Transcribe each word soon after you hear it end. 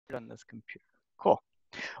on this computer. Cool.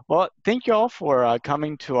 Well, thank you all for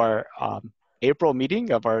coming to our April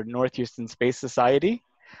meeting of our North Houston Space Society.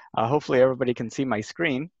 Hopefully everybody can see my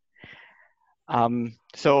screen.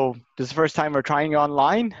 So this is the first time we're trying it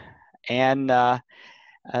online, and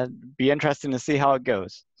be interesting to see how it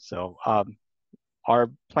goes. So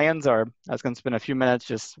our plans are, I was going to spend a few minutes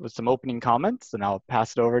just with some opening comments, and I'll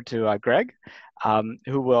pass it over to Greg,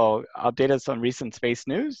 who will update us on recent space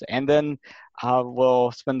news. And then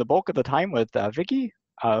we'll spend the bulk of the time with Vickie,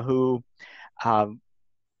 who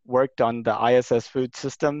worked on the ISS food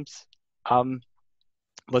systems,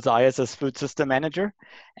 was the ISS food system manager,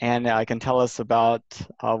 and can tell us about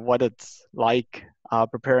what it's like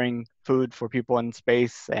preparing food for people in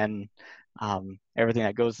space and everything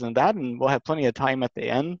that goes into that. And we'll have plenty of time at the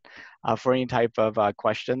end for any type of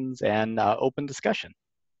questions and open discussion.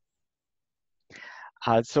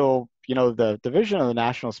 So, you know, the vision of the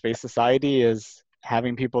National Space Society is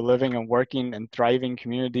having people living and working in thriving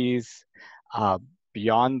communities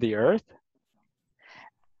beyond the Earth.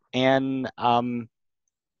 And,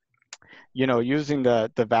 you know, using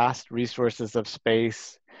the vast resources of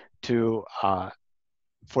space to,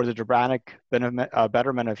 for the dramatic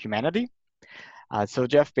betterment of humanity. So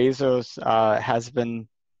Jeff Bezos has been,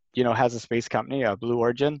 you know, has a space company, Blue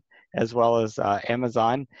Origin, as well as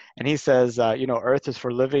Amazon. And he says, you know, Earth is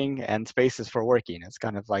for living and space is for working. It's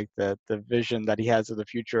kind of like the vision that he has of the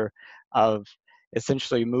future of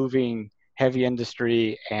essentially moving heavy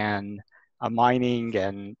industry and mining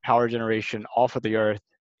and power generation off of the Earth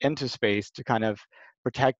into space to kind of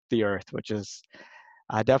protect the Earth, which is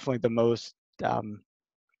definitely the most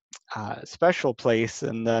special place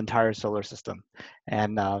in the entire solar system,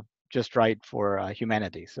 and just right for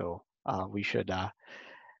humanity. So we should,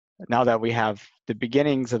 now that we have the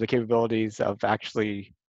beginnings of the capabilities of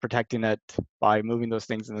actually protecting it by moving those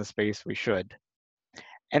things into space, we should.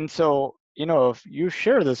 And so, you know, if you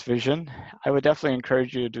share this vision, I would definitely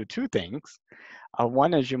encourage you to do two things.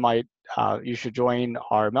 One is you should join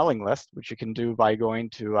our mailing list, which you can do by going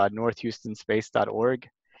to northhoustonspace.org.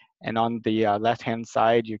 And on the left-hand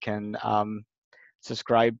side, you can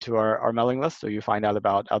subscribe to our mailing list, so you find out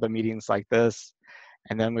about other meetings like this.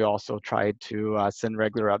 And then we also try to send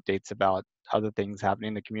regular updates about other things happening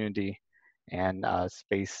in the community and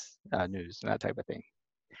space news and that type of thing.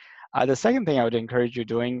 The second thing I would encourage you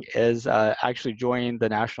doing is actually join the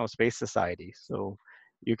National Space Society. So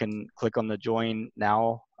you can click on the Join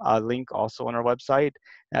Now link also on our website.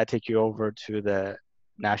 That'll take you over to the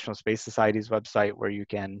National Space Society's website where you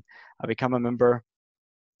can become a member.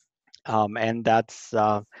 And that's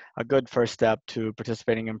a good first step to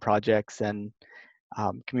participating in projects and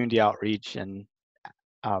community outreach and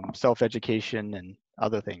self-education and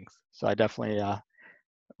other things. So I definitely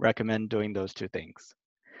recommend doing those two things.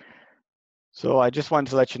 So I just wanted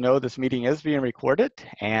to let you know this meeting is being recorded,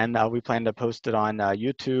 and we plan to post it on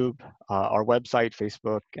YouTube, our website,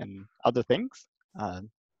 Facebook, and other things.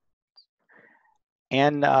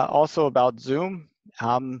 And also about Zoom,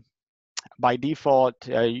 by default,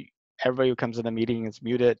 everybody who comes in the meeting is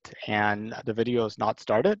muted and the video is not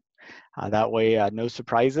started. That way, no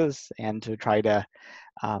surprises, and to try to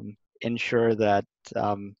ensure that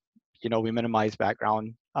you know, we minimize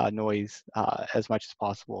background noise as much as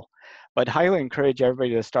possible. But highly encourage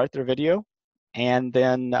everybody to start their video, and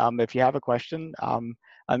then if you have a question,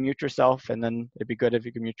 unmute yourself, and then it'd be good if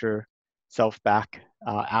you can mute yourself back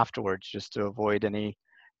afterwards, just to avoid any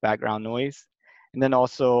background noise. And then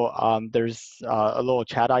also there's a little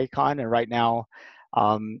chat icon, and right now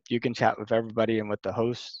you can chat with everybody and with the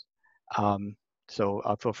host.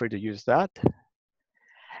 So feel free to use that.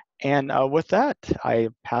 And with that, I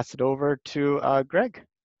pass it over to Greg.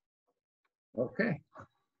 Okay.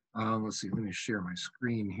 Let's see, let me share my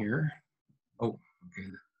screen here. Oh, okay.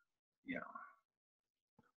 Yeah.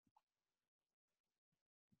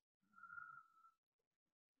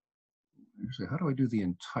 Actually, how do I do the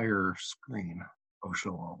entire screen? Oh,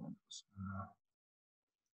 show all windows.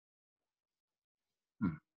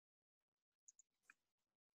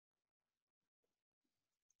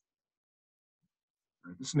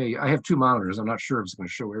 This may, I have two monitors. I'm not sure if it's going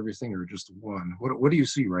to show everything or just one. What do you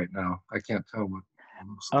see right now? I can't tell what it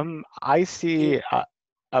looks like. I see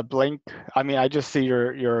a blank. I mean, I just see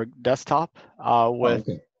your desktop with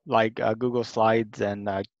like Google Slides and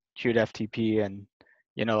Qt FTP and,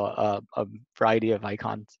 you know, a variety of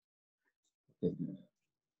icons. Okay.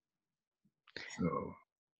 So.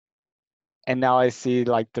 And now I see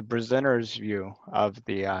like the presenter's view of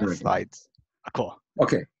the slides. Cool.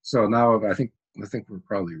 Okay, so now I think we're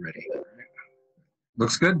probably ready.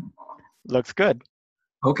 Looks good? Looks good.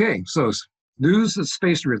 Okay, so news is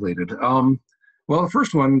space related. Well, Well, the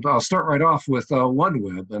first one, I'll start right off with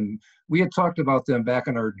OneWeb. And we had talked about them back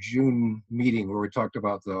in our June meeting where we talked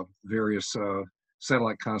about the various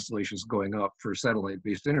satellite constellations going up for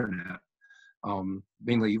satellite-based internet.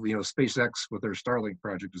 Mainly, SpaceX with their Starlink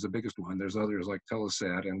project is the biggest one. There's others like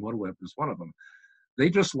Telesat, and OneWeb is one of them. They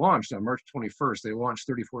just launched on March 21st. They launched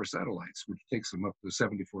 34 satellites, which takes them up to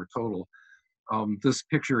 74 total. This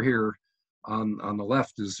picture here on the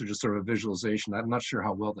left is just sort of a visualization. I'm not sure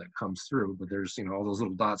how well that comes through, but there's, all those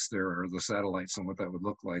little dots there are the satellites and what that would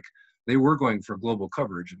look like. They were going for global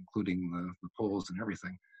coverage, including the poles and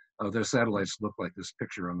everything. Their satellites look like this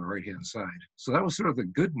picture on the right-hand side. So that was sort of the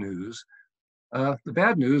good news. The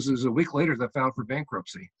bad news is a week later they filed for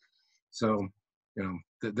bankruptcy. So,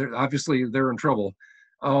 obviously they're in trouble.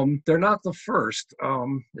 They're not the first.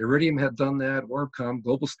 Iridium had done that, Orbcomm,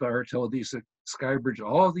 Globalstar, Televisa, Skybridge,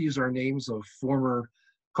 all of these are names of former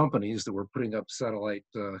companies that were putting up satellite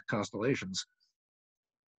constellations.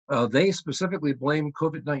 They specifically blamed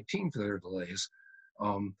COVID-19 for their delays.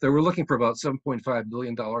 They were looking for about $7.5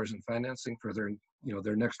 billion in financing for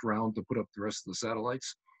their next round to put up the rest of the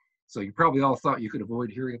satellites. So you probably all thought you could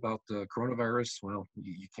avoid hearing about the coronavirus. Well,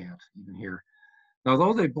 you can't even hear. Now,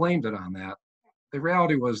 though they blamed it on that, the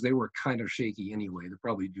reality was they were kind of shaky anyway. They're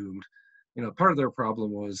probably doomed. Part of their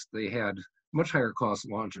problem was they had much higher cost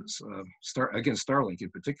launches. Against Starlink in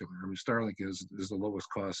particular. I mean, Starlink is the lowest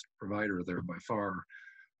cost provider there by far.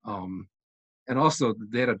 And also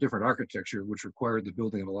they had a different architecture, which required the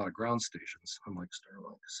building of a lot of ground stations, unlike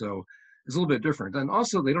Starlink. So it's a little bit different. And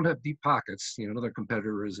also they don't have deep pockets. Another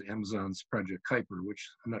competitor is Amazon's Project Kuiper, which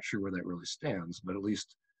I'm not sure where that really stands, but at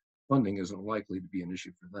least funding isn't likely to be an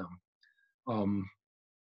issue for them.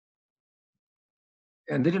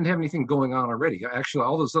 And they didn't have anything going on already. Actually,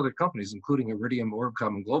 all those other companies, including Iridium,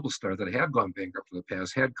 Orbcomm, and Globalstar that had gone bankrupt in the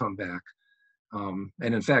past, had come back. And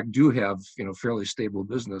in fact, do have fairly stable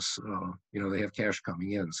business. They have cash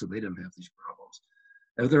coming in, so they didn't have these problems.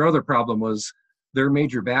 And their other problem was their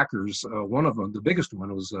major backers. One of them, the biggest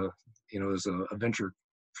one, was is a venture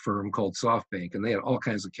firm called SoftBank, and they had all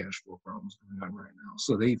kinds of cash flow problems going on right now.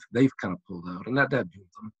 So they've kind of pulled out, and that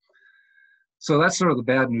doomed them. So that's sort of the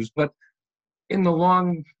bad news. But in the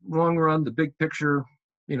long run, the big picture,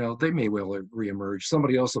 they may well reemerge.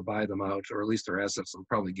 Somebody else will buy them out, or at least their assets will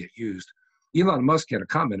probably get used. Elon Musk had a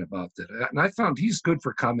comment about that, and I found he's good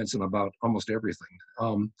for comments about almost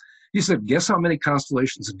everything. He said, guess how many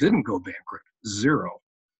constellations didn't go bankrupt? 0.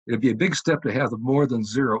 It'd be a big step to have more than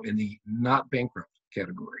 0 in the not bankrupt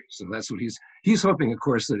category. So that's what he's hoping, of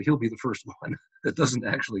course, that he'll be the first one that doesn't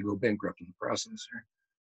actually go bankrupt in the process here.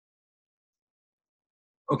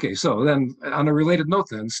 Okay, so then on a related note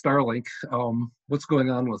then, Starlink, what's going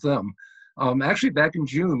on with them? Actually, back in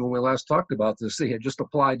June, when we last talked about this, they had just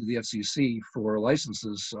applied to the FCC for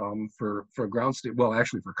licenses for ground station, well,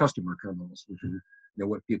 actually for customer terminals, which are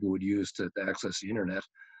what people would use to access the internet.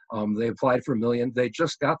 They applied for $1 million. They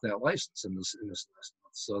just got that license in this last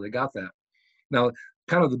month, so they got that. Now,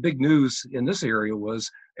 kind of the big news in this area was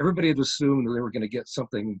everybody had assumed they were going to get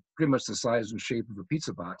something pretty much the size and shape of a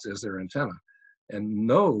pizza box as their antenna. And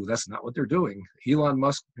no, that's not what they're doing. Elon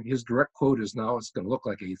Musk, his direct quote is now it's going to look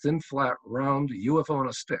like a thin, flat, round UFO on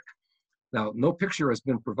a stick. Now, no picture has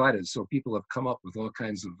been provided, so people have come up with all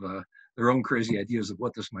kinds of their own crazy ideas of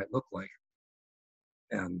what this might look like.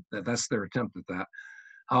 And that's their attempt at that.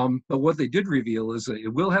 But what they did reveal is that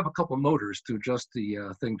it will have a couple motors to adjust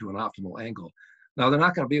the thing to an optimal angle. Now, they're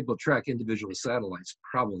not going to be able to track individual satellites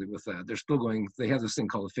probably with that. They're still they have this thing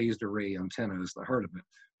called a phased array antenna as the heart of it,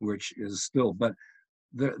 which is still, but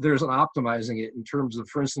there's an optimizing it in terms of,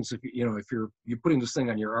 for instance, if you're putting this thing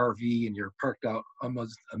on your RV and you're parked out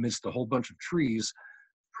amidst a whole bunch of trees,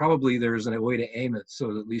 probably there's a way to aim it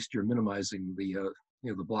so that at least you're minimizing the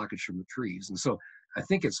blockage from the trees. And so I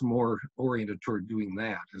think it's more oriented toward doing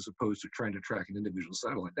that as opposed to trying to track an individual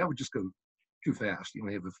satellite. That would just go too fast. You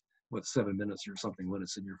only have 7 minutes or something when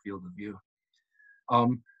it's in your field of view.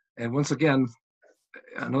 And once again,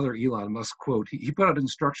 another Elon Musk quote, he put out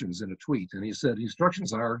instructions in a tweet, and he said,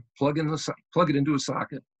 instructions are plug it into a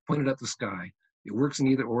socket, point it at the sky. It works in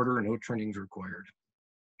either order and no training is required.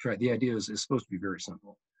 The idea is it's supposed to be very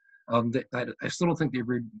simple. I still don't think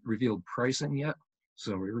they've revealed pricing yet,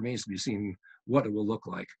 so it remains to be seen what it will look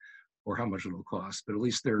like or how much it will cost, but at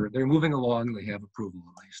least they're moving along. They have approval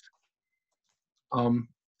at least.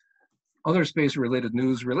 Other space-related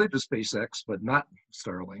news related to SpaceX, but not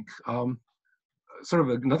Starlink. Sort of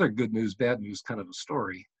another good news, bad news kind of a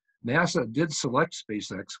story. NASA did select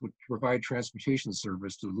SpaceX to provide transportation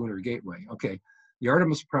service to the Lunar Gateway. Okay, the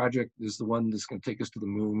Artemis project is the one that's going to take us to the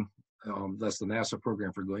moon. That's the NASA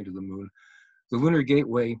program for going to the moon. The Lunar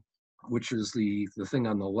Gateway which is the thing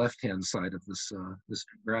on the left-hand side of this this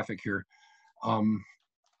graphic here.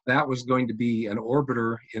 That was going to be an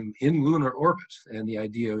orbiter in lunar orbit, and the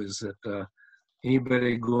idea is that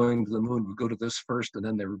anybody going to the moon would go to this first, and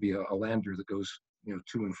then there would be a lander that goes, you know,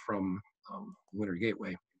 to and from Lunar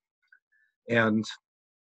Gateway, and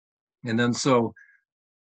then so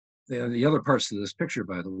the other parts of this picture,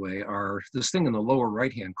 by the way, are this thing in the lower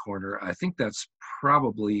right-hand corner. I think that's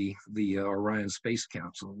probably the Orion space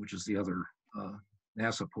capsule, which is the other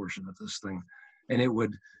NASA portion of this thing. And it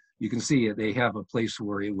would, you can see it, they have a place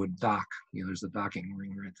where it would dock. You know, there's the docking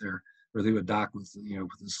ring right there, where they would dock with, you know,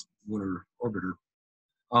 with this lunar orbiter.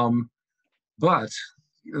 But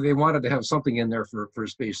they wanted to have something in there for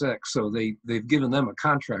SpaceX, so they've given them a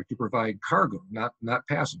contract to provide cargo, not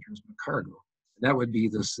passengers, but cargo. That would be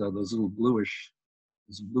this those little bluish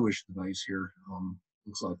device here.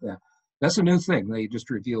 Looks like that. That's a new thing. They just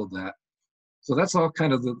revealed that. So that's all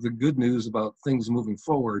kind of the good news about things moving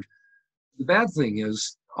forward. The bad thing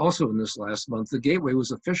is also in this last month, the Gateway was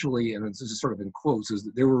officially, and this is sort of in quotes, is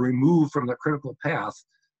that they were removed from the critical path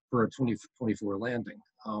for a 2024 landing.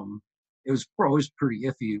 It was always pretty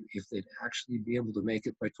iffy if they'd actually be able to make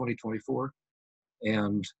it by 2024.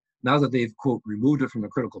 And now that they've, quote, removed it from the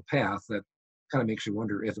critical path, that kind of makes you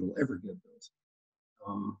wonder if it'll ever get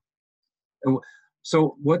built. And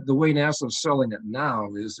so the way NASA's selling it now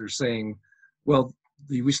is they're saying, well,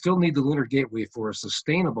 we still need the Lunar Gateway for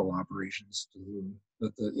sustainable operations to the moon,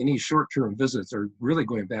 but any short-term visits are really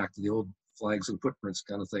going back to the old flags and footprints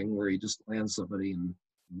kind of thing, where you just land somebody in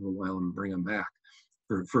a little while and bring them back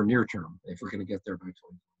for near term, if we're going to get there by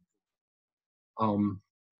 2020.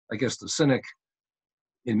 I guess the cynic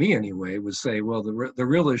in me anyway would say, well, the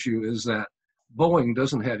real issue is that Boeing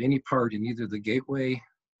doesn't have any part in either the Gateway.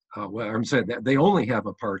 Well, I'm saying that they only have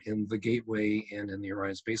a part in the Gateway and in the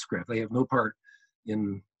Orion spacecraft. They have no part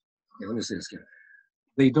in, okay, let me say this again.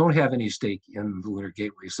 They don't have any stake in the Lunar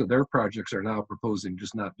Gateway. So their projects are now proposing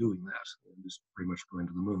just not doing that, and just pretty much going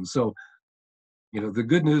to the moon. So, you know, the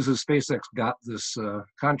good news is SpaceX got this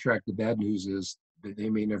contract. The bad news is that they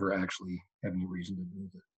may never actually have any reason to do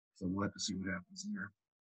it. So we'll have to see what happens there.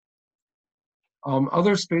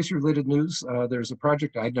 Other space-related news, there's a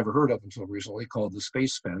project I'd never heard of until recently called the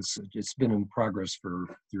Space Fence. It's been in progress for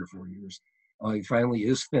 3 or 4 years. It finally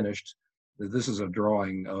is finished. This is a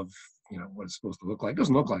drawing of, you know, what it's supposed to look like. It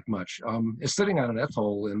doesn't look like much. It's sitting on an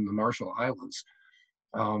atoll in the Marshall Islands,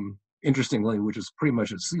 interestingly, which is pretty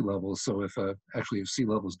much at sea level. So if actually if sea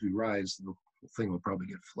levels do rise, the thing will probably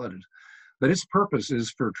get flooded. But its purpose is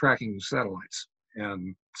for tracking satellites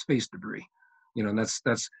and space debris. You know, and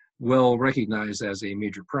that's well recognized as a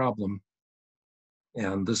major problem,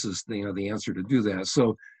 and this is the, you know, the answer to do that.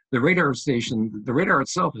 So the radar station, the radar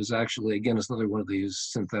itself is actually, again, it's another one of these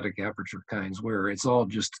synthetic aperture kinds where it's all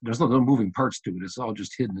just, there's no moving parts to it. It's all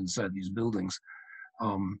just hidden inside these buildings,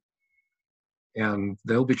 and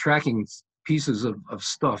they'll be tracking pieces of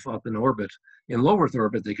stuff up in orbit. In low Earth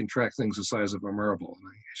orbit, they can track things the size of a marble. And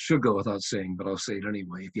I should go without saying, but I'll say it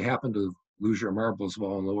anyway. If you happen to lose your marbles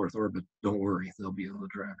while in low Earth orbit, don't worry, they'll be able to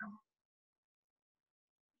track them.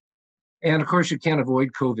 And of course, you can't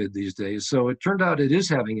avoid COVID these days. So it turned out it is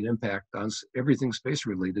having an impact on everything space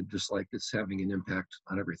related, just like it's having an impact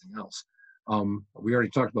on everything else. We already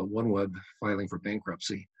talked about OneWeb filing for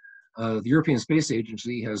bankruptcy. The European Space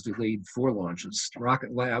Agency has delayed 4 launches.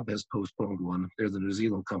 Rocket Lab has postponed one. They're the New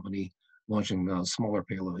Zealand company launching smaller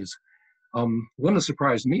payloads. One that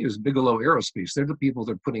surprised me is Bigelow Aerospace. They're the people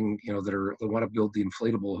that are putting, you know, that want to build the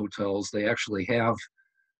inflatable hotels. They actually have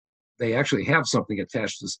something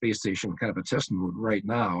attached to the space station, kind of a test mode right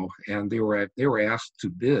now, and they were asked to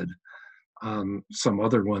bid on some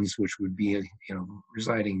other ones, which would be, you know,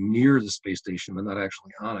 residing near the space station but not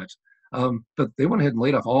actually on it. But they went ahead and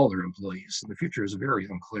laid off all their employees, and the future is very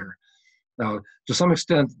unclear. Now, to some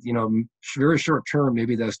extent, you know, very short term,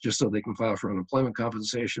 maybe that's just so they can file for unemployment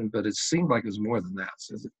compensation, but it seemed like it was more than that.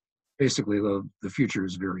 So basically, the future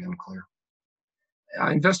is very unclear.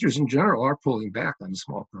 Investors in general are pulling back on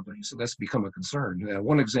small companies, so that's become a concern.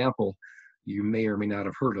 One example you may or may not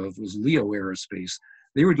have heard of was Leo Aerospace.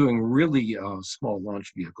 They were doing really small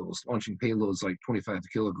launch vehicles, launching payloads like 25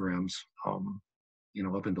 kilograms, you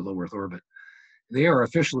know, up into low Earth orbit. They are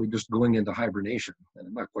officially just going into hibernation, and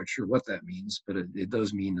I'm not quite sure what that means, but it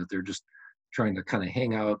does mean that they're just trying to kind of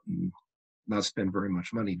hang out and not spend very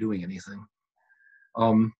much money doing anything.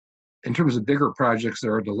 In terms of bigger projects,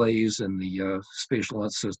 there are delays in the Space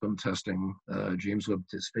Launch System testing, James Webb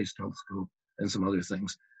Space Telescope, and some other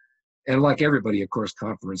things. And like everybody, of course,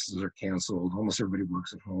 conferences are canceled. Almost everybody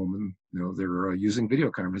works at home, and you know they're using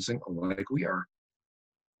video conferencing like we are.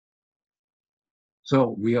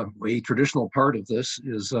 So a traditional part of this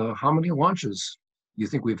is how many launches you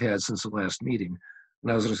think we've had since the last meeting?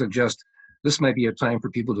 And I was going to suggest this might be a time for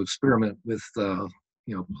people to experiment with,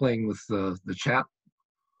 playing with the chat.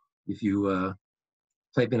 If you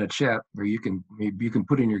type in a chat, or maybe you can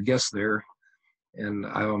put in your guess there. And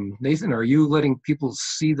Nathan, are you letting people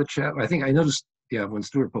see the chat? I noticed, yeah, when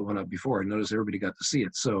Stuart put one up before, I noticed everybody got to see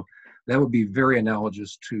it. So that would be very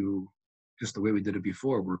analogous to just the way we did it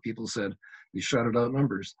before, where people said they shouted out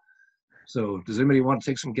numbers. So does anybody want to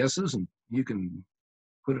take some guesses? And you can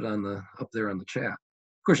put it up there on the chat.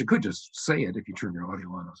 Of course, you could just say it if you turn your audio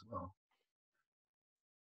on as well.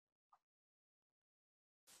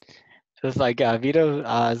 It's like Vito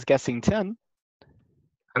is guessing 10.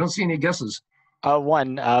 I don't see any guesses.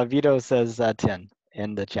 One, Vito says 10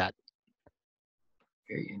 in the chat.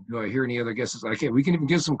 Okay, do I hear any other guesses? Okay, we can even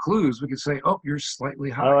give some clues. We could say, oh, you're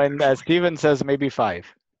slightly high. Oh, and Steven says maybe 5.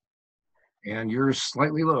 And you're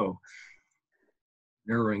slightly low.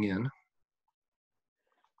 Narrowing in.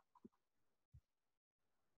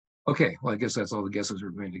 Okay, well, I guess that's all the guesses we're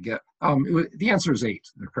going to get. The answer is 8.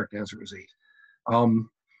 The correct answer is 8.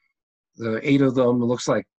 The 8 of them, it looks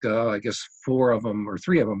like, I guess 4 of them or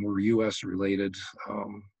 3 of them were US related,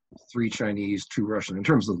 3 Chinese, 2 Russian in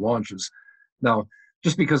terms of launches. Now,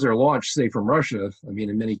 just because they're launched, say from Russia, I mean,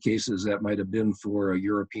 in many cases that might have been for a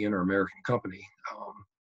European or American company.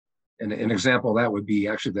 And an example of that would be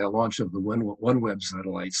actually that launch of the OneWeb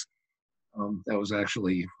satellites. That was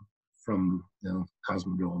actually from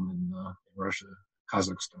Cosmodrome in Russia,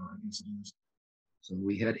 Kazakhstan. So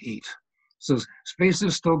we had 8. So space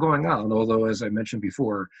is still going on, although, as I mentioned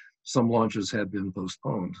before, some launches have been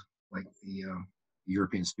postponed, like the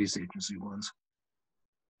European Space Agency ones.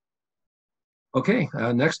 Okay,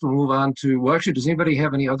 next we'll move on to, well, actually, does anybody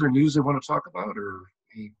have any other news they want to talk about, or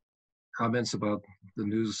any comments about the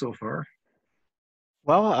news so far?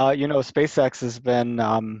 Well, SpaceX has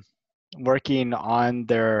been working on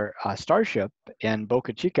their Starship in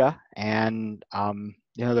Boca Chica, and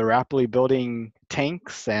they're rapidly building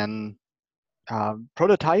tanks and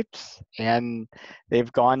prototypes, and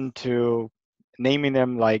they've gone to naming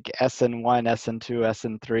them like SN1,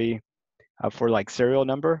 SN2, SN3 for like serial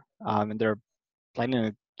number, and they're planning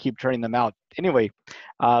to keep turning them out. Anyway,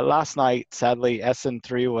 last night, sadly,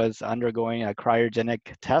 SN3 was undergoing a cryogenic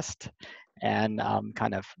test and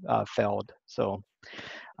kind of failed, so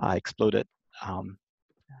exploded.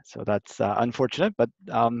 So that's unfortunate, but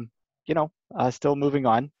still moving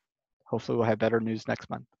on. Hopefully we'll have better news next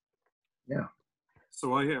month. Yeah.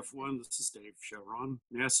 So I have one. This is Dave Chevron.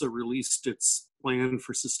 NASA released its plan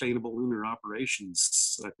for sustainable lunar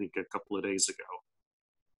operations, I think, a couple of days ago.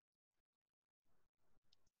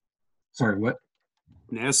 Sorry, what?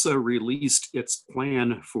 NASA released its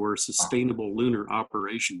plan for sustainable lunar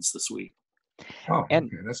operations this week. Oh, okay,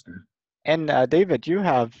 that's good. And David, you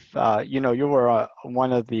have, you were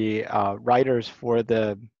one of the writers for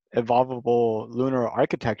the evolvable lunar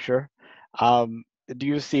architecture. Do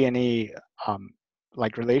you see any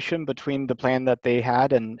like relation between the plan that they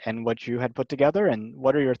had and what you had put together? And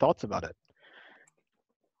what are your thoughts about it?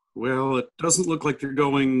 Well, it doesn't look like they're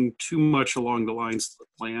going too much along the lines of the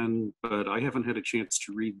plan, but I haven't had a chance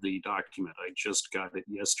to read the document. I just got it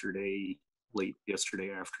late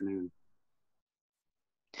yesterday afternoon.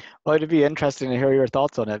 Well, it'd be interesting to hear your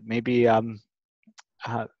thoughts on it. Maybe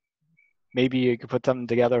maybe you could put something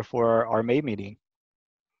together for our May meeting.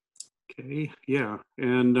 Okay, yeah.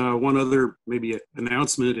 And one other maybe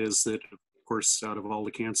announcement is that, of course, out of all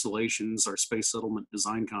the cancellations, our space settlement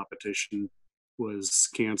design competition was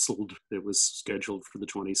canceled. It was scheduled for the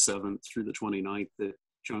 27th through the 29th at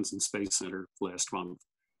Johnson Space Center last month.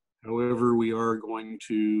 However, we are going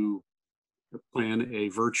to plan a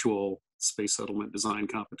virtual space settlement design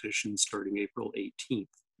competition starting April 18th.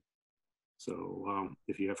 So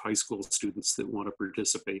if you have high school students that want to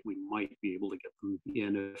participate, we might be able to get them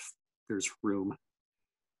in if there's room.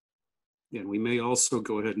 And we may also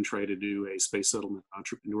go ahead and try to do a space settlement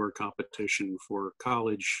entrepreneur competition for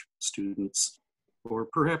college students, or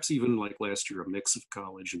perhaps even like last year, a mix of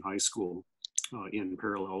college and high school in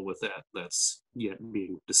parallel with that. That's yet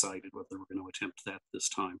being decided whether we're going to attempt that this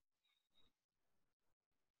time.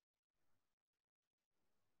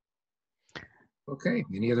 Okay,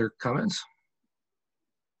 any other comments?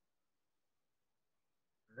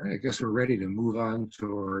 All right, I guess we're ready to move on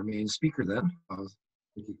to our main speaker then,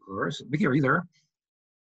 Vickie Kloeris. Vickie, are you there?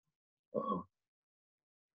 Uh-oh.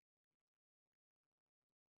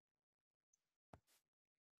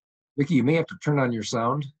 Vickie, you may have to turn on your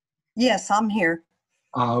sound. Yes, I'm here.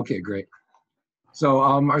 Okay, great. So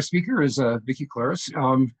our speaker is Vickie Kloeris.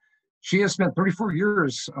 She has spent 34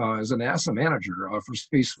 years as a NASA manager for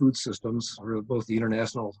space food systems for both the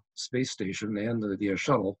International Space Station and the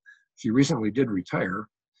Shuttle. She recently did retire.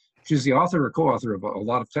 She's the author or co-author of a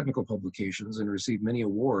lot of technical publications and received many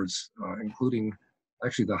awards, including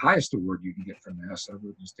actually the highest award you can get from NASA,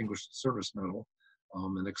 the Distinguished Service Medal,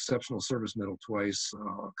 an Exceptional Service Medal twice,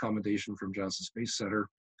 commendation from Johnson Space Center,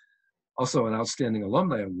 also an Outstanding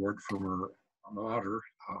Alumni Award from her alma mater,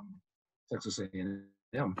 Texas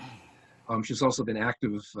A&M. She's also been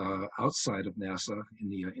active outside of NASA in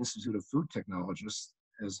the Institute of Food Technologists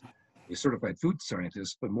as a certified food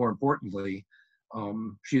scientist, but more importantly,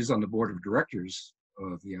 she is on the board of directors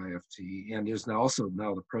of the IFT and is also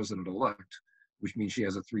now the president-elect, which means she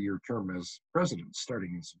has a 3-year term as president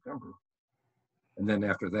starting in September. And then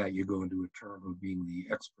after that, you go into a term of being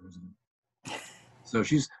the ex-president. So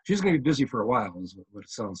she's going to be busy for a while, is what it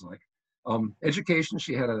sounds like. Education,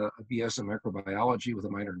 she had a BS in microbiology with a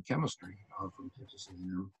minor in chemistry from Texas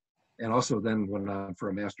A&M, and also then went on for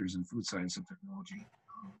a master's in food science and technology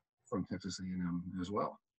from Texas A&M as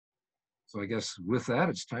well. So I guess with that,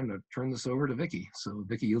 it's time to turn this over to Vickie. So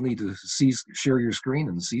Vickie, you'll need to share your screen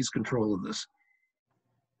and seize control of this.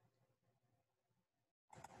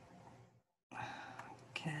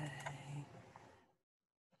 Okay.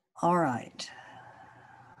 All right.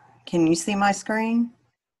 Can you see my screen?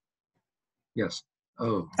 Yes.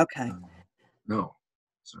 Oh. Okay. No,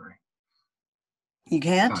 sorry. You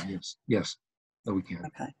can't? Yes. Yes. No, we can't.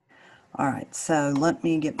 Okay. All right. So let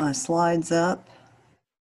me get my slides up.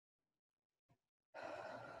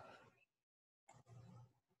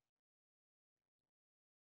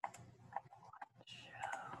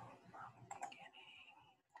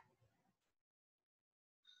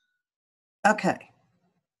 Okay.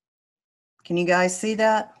 Can you guys see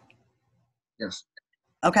that? Yes.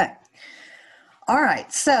 Okay. All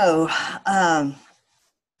right. So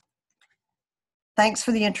thanks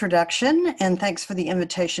for the introduction and thanks for the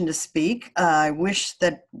invitation to speak. I wish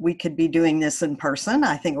that we could be doing this in person.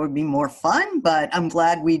 I think it would be more fun, but I'm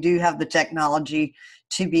glad we do have the technology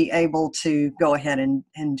to be able to go ahead and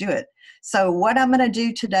do it. So what I'm going to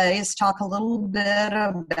do today is talk a little bit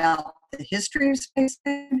about the history of space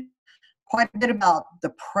food, quite a bit about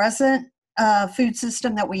the present food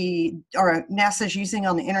system that NASA is using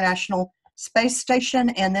on the International Space Station,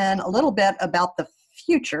 and then a little bit about the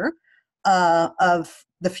future of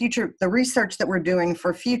the research that we're doing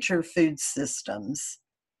for future food systems.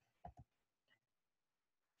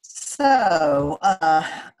 So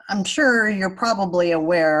I'm sure you're probably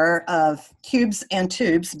aware of cubes and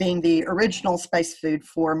tubes being the original space food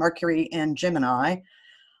for Mercury and Gemini.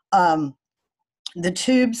 The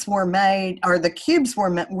tubes were made, or the cubes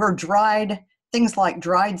were dried, things like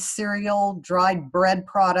dried cereal, dried bread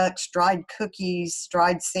products, dried cookies,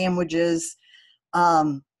 dried sandwiches.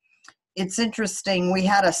 It's interesting, we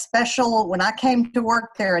had a special, when I came to work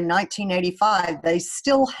there in 1985, they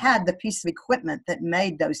still had the piece of equipment that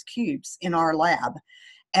made those cubes in our lab.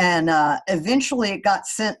 And eventually it got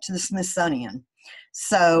sent to the Smithsonian.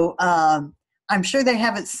 So I'm sure they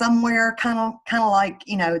have it somewhere, kind of like,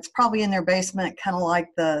 you know, it's probably in their basement, kind of like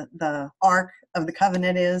the Ark of the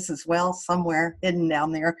Covenant is as well, somewhere hidden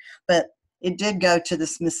down there. But it did go to the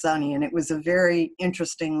Smithsonian. It was a very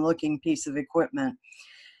interesting looking piece of equipment.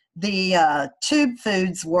 The tube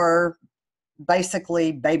foods were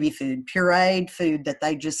basically baby food, pureed food that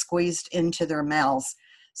they just squeezed into their mouths.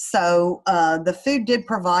 So the food did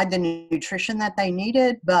provide the nutrition that they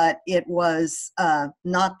needed, but it was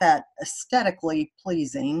not that aesthetically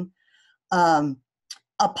pleasing.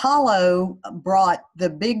 Apollo brought, the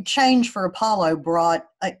big change for Apollo brought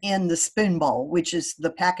in the spoon bowl, which is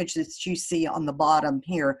the package that you see on the bottom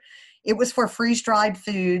here. It was for freeze-dried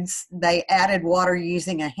foods. They added water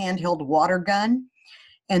using a handheld water gun,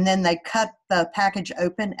 and then they cut the package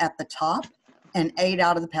open at the top and ate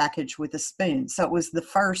out of the package with a spoon. So it was the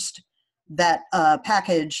first that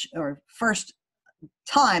package, or first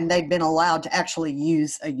time they'd been allowed to actually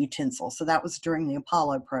use a utensil. So that was during the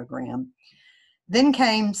Apollo program. Then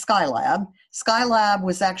came Skylab. Skylab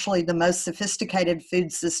was actually the most sophisticated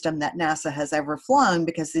food system that NASA has ever flown,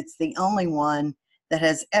 because it's the only one that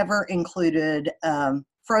has ever included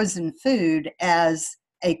frozen food as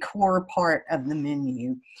a core part of the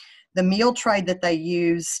menu. The meal tray that they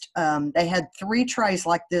used, they had 3 trays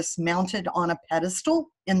like this mounted on a pedestal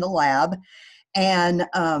in the lab. And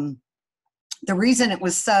the reason it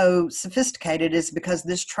was so sophisticated is because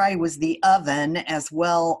this tray was the oven as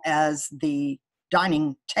well as the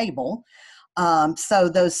dining table. So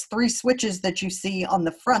those 3 switches that you see on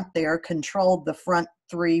the front there controlled the front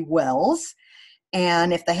 3 wells.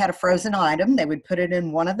 And if they had a frozen item, they would put it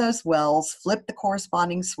in one of those wells, flip the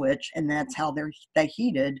corresponding switch, and that's how they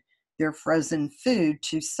heated their frozen food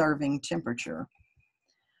to serving temperature.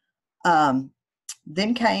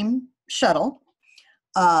 Then came Shuttle.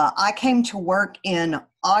 I came to work in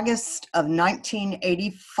August of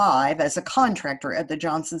 1985 as a contractor at the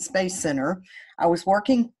Johnson Space Center. I was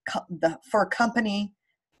working for a company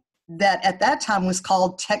that at that time was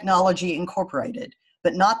called Technology Incorporated,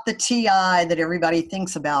 but not the TI that everybody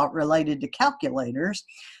thinks about related to calculators,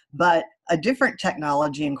 but a different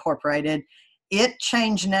Technology Incorporated. It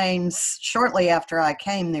changed names shortly after I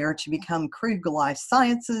came there to become Krug Life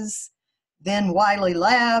Sciences, then Wiley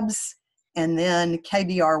Labs, and then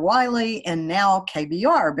KBR Wiley, and now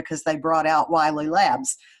KBR because they brought out Wiley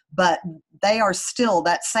Labs. But they are still,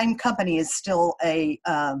 that same company is still a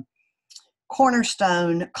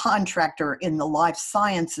cornerstone contractor in the life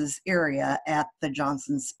sciences area at the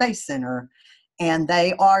Johnson Space Center. And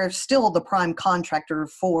they are still the prime contractor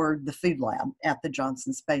for the food lab at the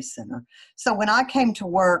Johnson Space Center. So when I came to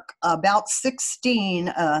work, about 16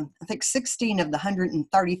 of the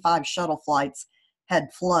 135 shuttle flights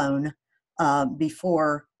had flown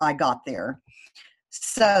before I got there.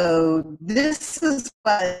 So this is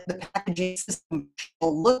what the packaging system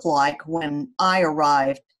will look like when I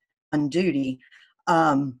arrived on duty.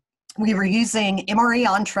 We were using MRE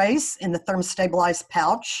entrees in the thermostabilized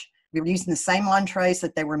pouch. We were using the same entrees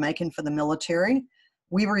that they were making for the military.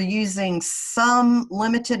 We were using some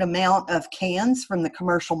limited amount of cans from the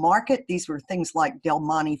commercial market. These were things like Del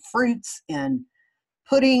Monte fruits and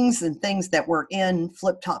puddings and things that were in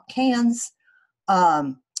flip-top cans.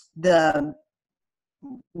 The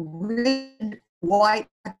red, white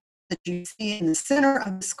that you see in the center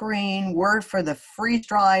of the screen were for the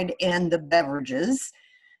freeze-dried and the beverages.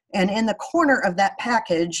 And in the corner of that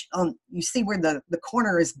package, you see where the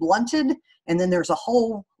corner is blunted, and then there's a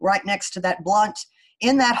hole right next to that blunt.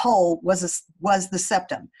 In that hole was the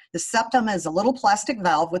septum. The septum is a little plastic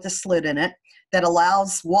valve with a slit in it that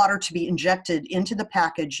allows water to be injected into the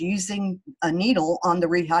package using a needle on the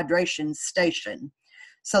rehydration station.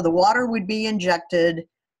 So the water would be injected,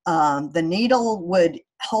 the needle would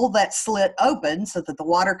hold that slit open so that the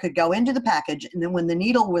water could go into the package, and then when the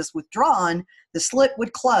needle was withdrawn, the slit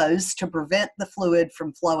would close to prevent the fluid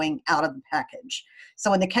from flowing out of the package.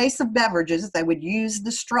 So in the case of beverages, they would use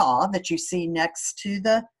the straw that you see next to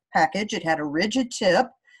the package. It had a rigid tip.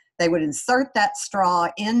 They would insert that straw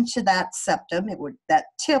into that septum. That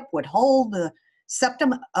tip would hold the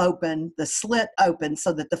septum open, the slit open,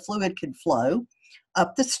 so that the fluid could flow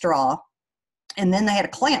up the straw. And then they had a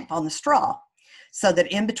clamp on the straw so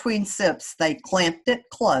that in between sips, they clamped it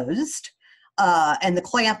closed. And the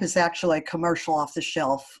clamp is actually a commercial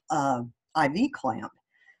off-the-shelf IV clamp.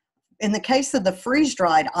 In the case of the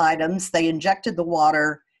freeze-dried items, they injected the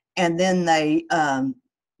water, and then they,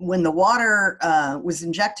 when the water was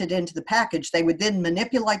injected into the package, they would then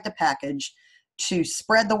manipulate the package to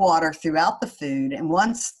spread the water throughout the food. And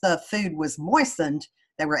once the food was moistened,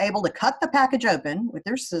 they were able to cut the package open with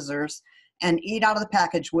their scissors and eat out of the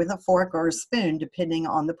package with a fork or a spoon, depending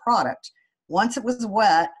on the product. Once it was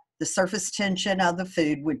wet, the surface tension of the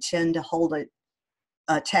food would tend to hold it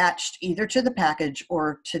attached either to the package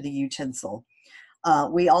or to the utensil.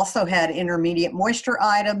 We also had intermediate moisture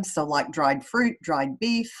items, so like dried fruit, dried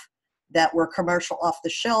beef, that were commercial off the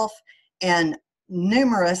shelf, and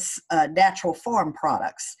numerous natural form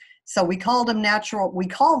products. So we call them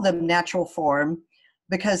natural form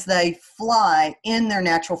because they fly in their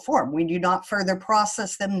natural form. We do not further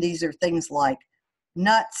process them. These are things like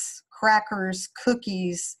nuts, crackers,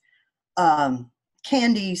 cookies,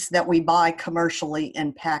 candies that we buy commercially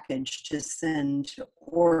and package to send to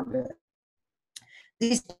orbit.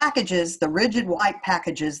 These packages, the rigid white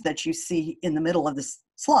packages that you see in the middle of this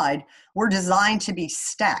slide, were designed to be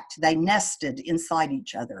stacked. They nested inside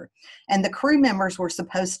each other. And the crew members were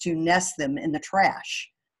supposed to nest them in the trash,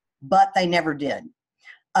 but they never did.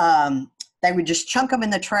 They would just chunk them in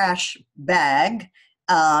the trash bag,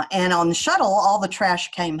 and on the shuttle, all the trash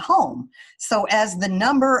came home. So as the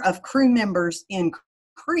number of crew members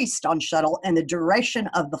increased on shuttle and the duration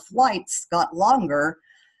of the flights got longer,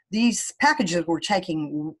 these packages were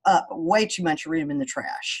taking up way too much room in the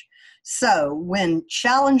trash. So when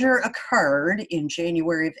Challenger occurred in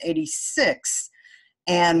January of '86,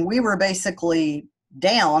 and we were basically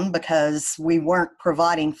down because we weren't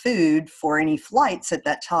providing food for any flights at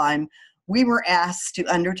that time, we were asked to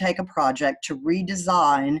undertake a project to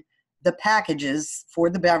redesign the packages for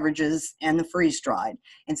the beverages and the freeze-dried.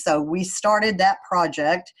 And so we started that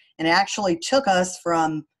project, and it actually took us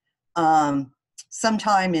from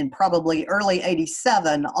sometime in probably early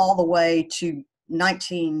 '87 all the way to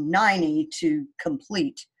 1990 to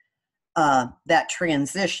complete that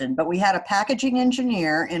transition. But we had a packaging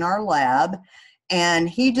engineer in our lab, and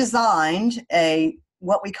he designed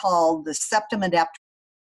what we call the septum adapter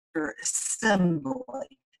assembly.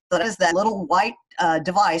 So that is that little white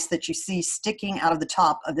device that you see sticking out of the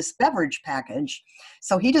top of this beverage package.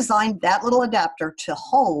 So he designed that little adapter to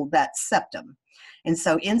hold that septum. And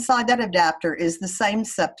so inside that adapter is the same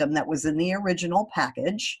septum that was in the original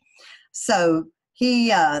package. So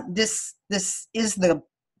this is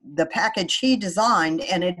the package he designed,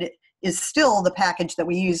 and it is still the package that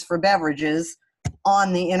we use for beverages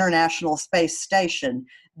on the International Space Station.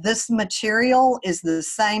 This material is the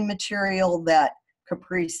same material that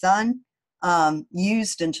Capri Sun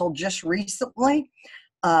used until just recently.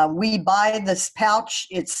 We buy this pouch.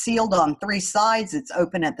 It's sealed on 3 sides. It's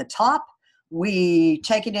open at the top. We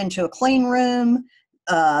take it into a clean room.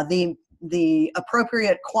 The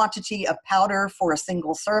appropriate quantity of powder for a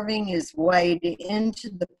single serving is weighed into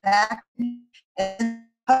the package, and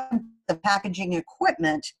the packaging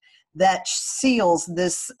equipment that seals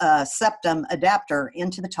this septum adapter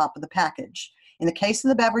into the top of the package. In the case of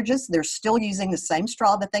the beverages, they're still using the same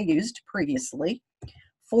straw that they used previously.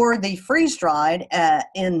 For the freeze-dried,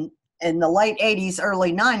 in the late 80s,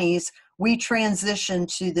 early 90s, we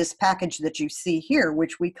transitioned to this package that you see here,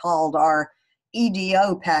 which we called our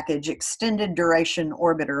EDO package, Extended Duration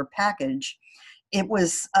Orbiter package. It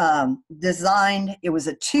was designed, it was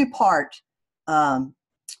a 2-part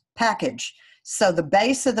package. So the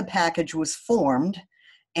base of the package was formed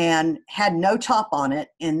and had no top on it,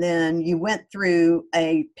 and then you went through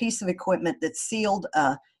a piece of equipment that sealed,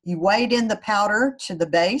 you weighed in the powder to the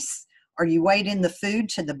base, or you weighed in the food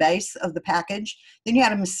to the base of the package. Then you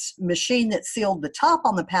had a machine that sealed the top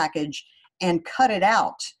on the package and cut it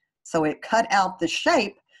out. So it cut out the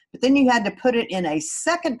shape, but then you had to put it in a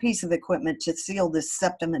second piece of equipment to seal this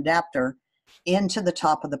septum adapter into the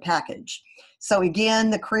top of the package. So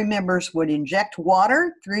again, the crew members would inject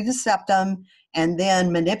water through the septum and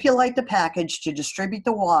then manipulate the package to distribute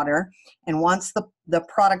the water. And once the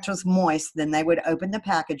product was moist, then they would open the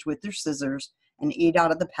package with their scissors and eat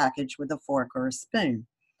out of the package with a fork or a spoon.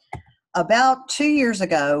 About 2 years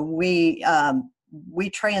ago, we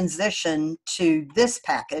transitioned to this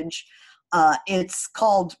package.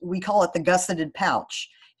 We call it the gusseted pouch.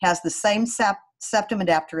 It has the same septum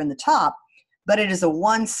adapter in the top, but it is a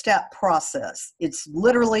 1-step process. It's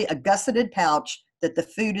literally a gusseted pouch that the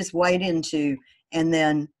food is weighed into, and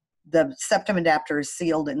then the septum adapter is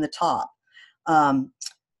sealed in the top.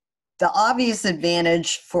 The obvious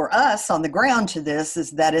advantage for us on the ground to this is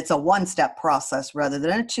that it's a 1-step process rather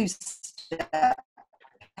than a 2-step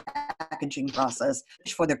packaging process.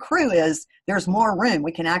 For the crew is there's more room.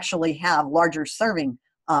 We can actually have larger serving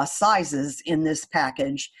sizes in this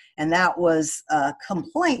package, and that was a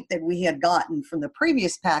complaint that we had gotten from the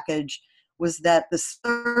previous package, was that the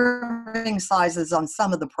serving sizes on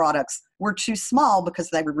some of the products were too small because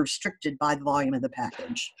they were restricted by the volume of the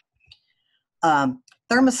package.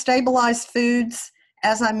 Thermostabilized foods,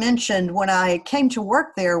 as I mentioned, when I came to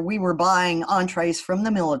work there, we were buying entrees from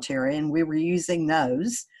the military, and we were using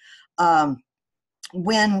those.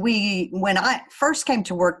 When I first came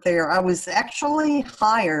to work there, I was actually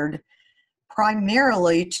hired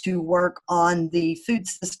primarily to work on the food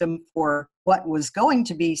system for what was going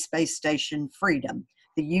to be Space Station Freedom,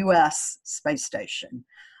 the U.S. space station.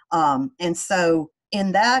 And so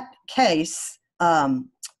in that case, in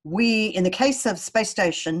the case of Space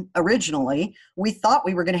Station, originally, we thought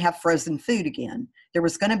we were going to have frozen food again. There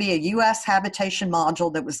was going to be a U.S. habitation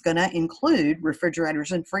module that was going to include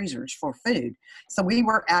refrigerators and freezers for food. So we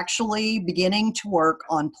were actually beginning to work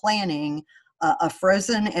on planning a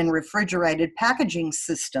frozen and refrigerated packaging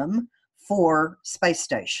system for Space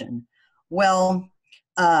Station. Well,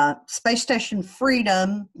 Space Station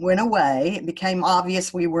Freedom went away. It became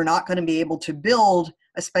obvious we were not going to be able to build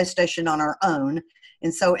a space station on our own.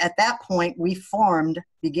 And so at that point, we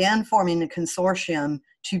began forming a consortium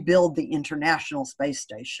to build the International Space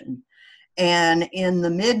Station. And in the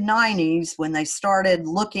mid-90s, when they started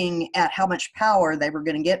looking at how much power they were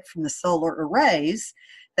going to get from the solar arrays,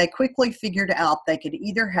 they quickly figured out they could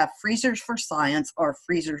either have freezers for science or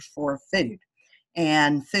freezers for food.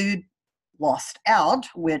 And food lost out,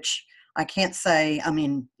 which I can't say, I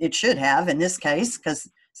mean, it should have in this case, because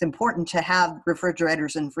it's important to have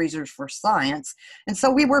refrigerators and freezers for science. And so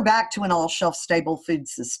we were back to an all-shelf stable food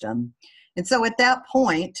system. And so at that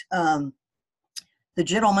point, the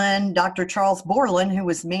gentleman, Dr. Charles Borland, who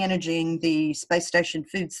was managing the space station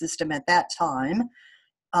food system at that time,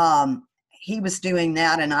 he was doing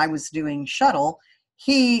that and I was doing Shuttle.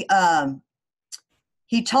 He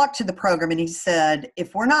he talked to the program and he said,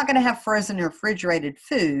 if we're not going to have frozen or refrigerated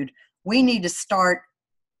food, we need to start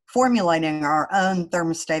formulating our own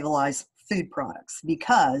thermostabilized food products,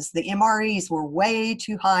 because the MREs were way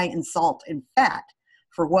too high in salt and fat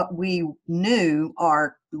for what we knew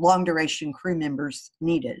our long duration crew members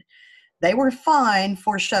needed. They were fine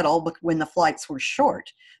for Shuttle when the flights were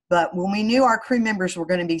short, but when we knew our crew members were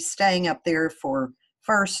going to be staying up there for,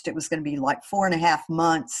 first it was going to be like 4.5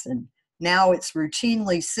 months, and now it's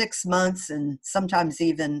routinely 6 months and sometimes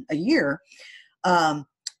even a year.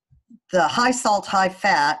 The high salt, high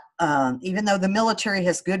fat, even though the military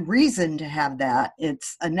has good reason to have that,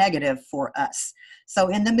 it's a negative for us. So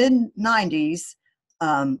in the mid-90s,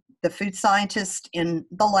 the food scientists in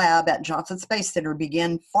the lab at Johnson Space Center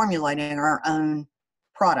began formulating our own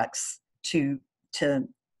products to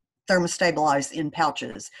thermostabilize in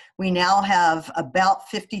pouches. We now have about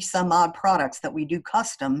 50 some odd products that we do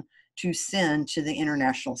custom to send to the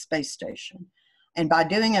International Space Station. And by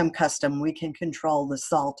doing them custom, we can control the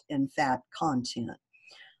salt and fat content.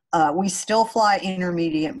 We still fly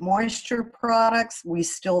intermediate moisture products. We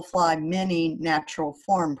still fly many natural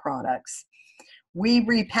form products. We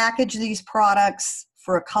repackage these products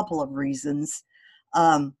for a couple of reasons.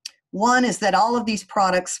 One is that all of these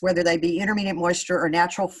products, whether they be intermediate moisture or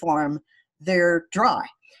natural form, they're dry.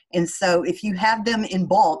 And so if you have them in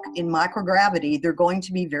bulk in microgravity, they're going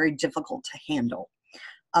to be very difficult to handle.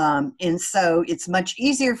 And so it's much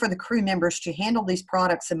easier for the crew members to handle these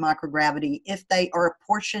products in microgravity if they are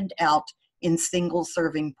portioned out in single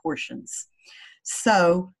serving portions.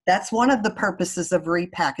 So that's one of the purposes of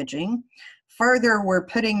repackaging. Further, we're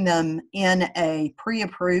putting them in a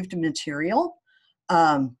pre-approved material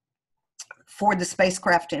for the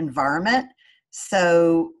spacecraft environment.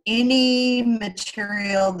 So any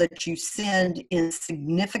material that you send in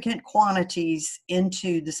significant quantities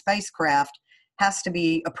into the spacecraft has to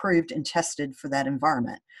be approved and tested for that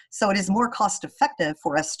environment. So it is more cost effective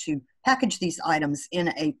for us to package these items in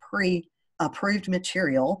a pre-approved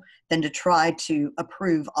material than to try to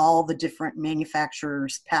approve all the different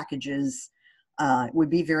manufacturers' packages. It would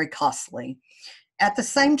be very costly. At the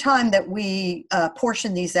same time that we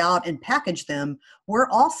portion these out and package them, we're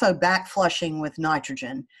also back flushing with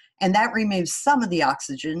nitrogen. And that removes some of the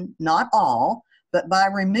oxygen, not all, but by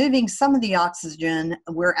removing some of the oxygen,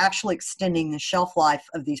 we're actually extending the shelf life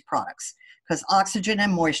of these products, because oxygen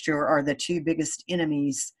and moisture are the two biggest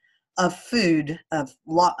enemies of food, of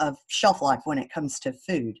shelf life when it comes to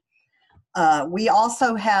food. We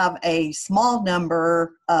also have a small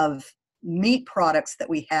number of meat products that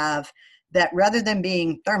we have that, rather than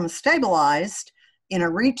being thermostabilized in a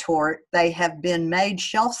retort, they have been made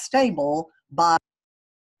shelf stable by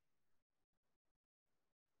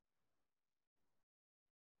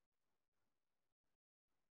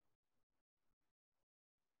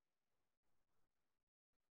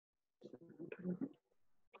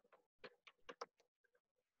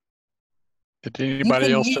Did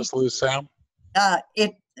anybody else just lose sound?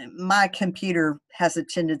 My computer has a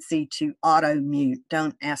tendency to auto mute.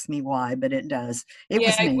 Don't ask me why, but it does. It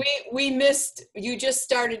was me. We missed, you just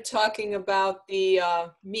started talking about the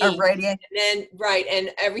meat. Irradiation. And then, right,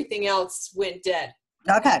 and everything else went dead.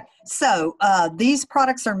 Okay, so these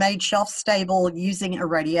products are made shelf stable using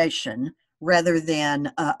irradiation rather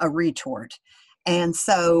than a retort. And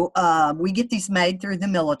so we get these made through the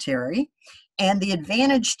military. And the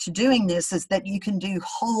advantage to doing this is that you can do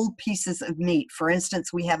whole pieces of meat. For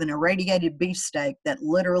instance, we have an irradiated beefsteak that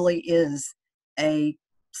literally is a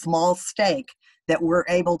small steak that we're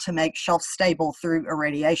able to make shelf stable through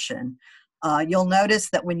irradiation. You'll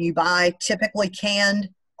notice that when you buy typically canned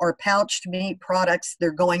or pouched meat products,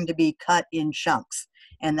 they're going to be cut in chunks.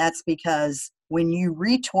 And that's because when you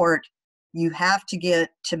retort, you have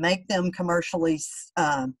to make them commercially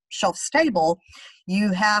shelf stable,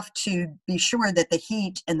 you have to be sure that the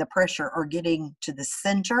heat and the pressure are getting to the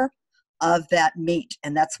center of that meat.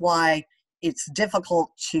 And that's why it's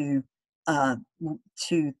difficult to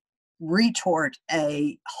retort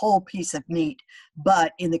a whole piece of meat.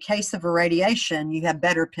 But in the case of irradiation, you have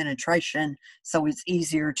better penetration, so it's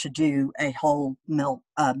easier to do a whole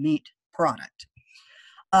meat product.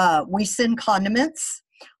 We send condiments.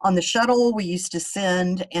 On the shuttle, we used to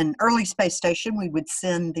send, in early space station, we would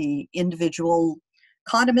send the individual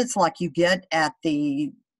condiments like you get at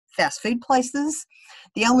the fast food places.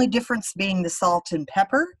 The only difference being the salt and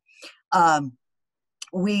pepper. The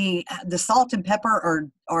salt and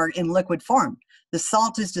pepper are in liquid form. The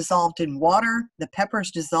salt is dissolved in water. The pepper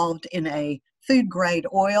is dissolved in a food grade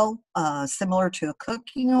oil, similar to a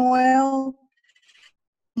cooking oil.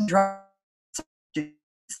 Dry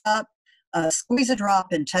up. squeeze a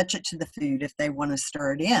drop and touch it to the food if they want to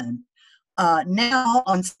stir it in. Now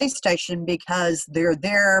on space station, because they're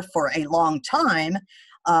there for a long time,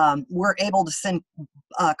 we're able to send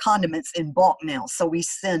condiments in bulk now. So we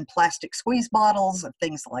send plastic squeeze bottles of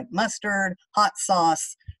things like mustard, hot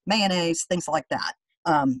sauce, mayonnaise, things like that.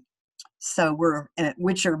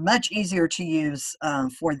 Which are much easier to use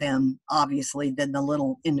for them, obviously, than the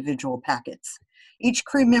little individual packets. Each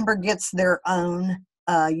crew member gets their own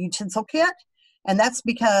utensil kit, and that's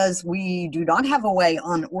because we do not have a way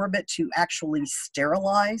on orbit to actually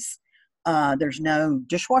sterilize. There's no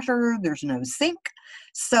dishwasher, there's no sink.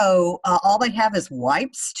 So all they have is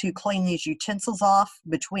wipes to clean these utensils off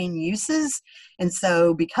between uses. And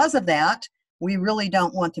so because of that, we really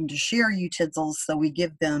don't want them to share utensils, so we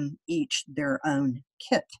give them each their own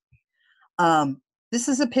kit. This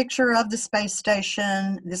is a picture of the space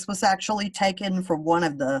station. This was actually taken from one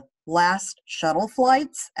of the last shuttle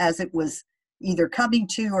flights as it was either coming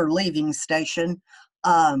to or leaving station.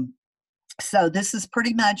 So this is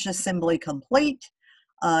pretty much assembly complete.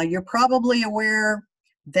 You're probably aware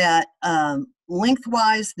that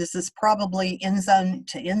lengthwise, this is probably end zone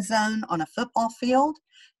to end zone on a football field,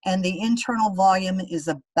 and the internal volume is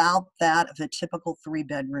about that of a typical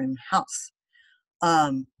 3-bedroom house.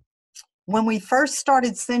 When we first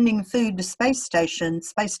started sending food to space station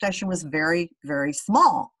was very, very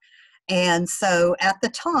small. And so at the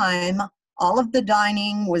time, all of the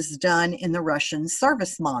dining was done in the Russian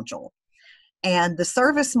service module. And the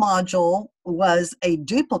service module was a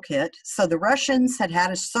duplicate. So the Russians had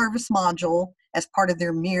a service module as part of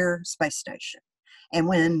their Mir space station. And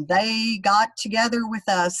when they got together with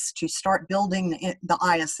us to start building the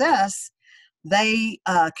ISS, they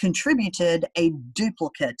contributed a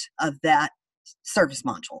duplicate of that service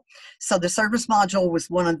module. So the service module was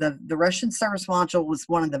the Russian service module was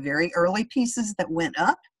one of the very early pieces that went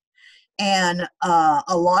up. And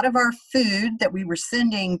a lot of our food that we were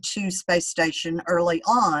sending to space station early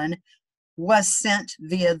on was sent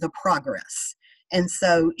via the Progress. And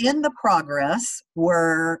so in the Progress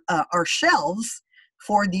were our shelves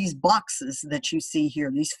for these boxes that you see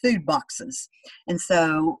here, these food boxes.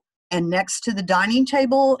 And next to the dining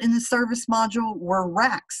table in the service module were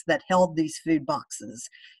racks that held these food boxes.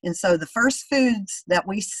 And so the first foods that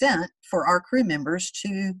we sent for our crew members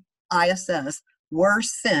to ISS were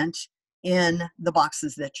sent in the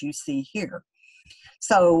boxes that you see here.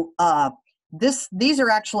 So these are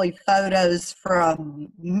actually photos from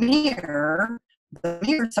Mir, the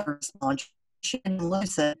Mir service module in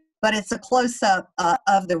Lucid, but it's a close-up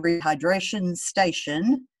of the rehydration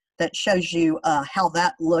station that shows you how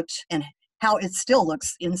that looked and how it still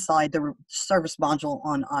looks inside the service module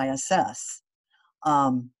on ISS.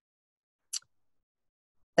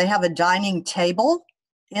 They have a dining table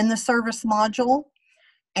in the service module,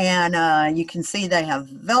 and you can see they have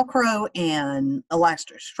Velcro and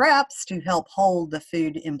elastic straps to help hold the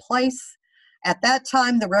food in place. At that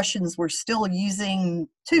time, the Russians were still using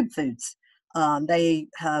tube foods. They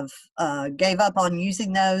have gave up on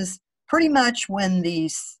using those pretty much when the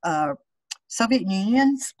Soviet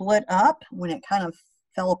Union split up, when it kind of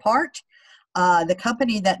fell apart. The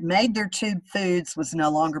company that made their tube foods was no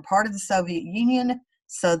longer part of the Soviet Union,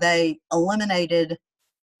 so they eliminated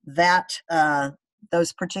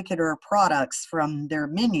those particular products from their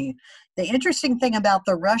menu. The interesting thing about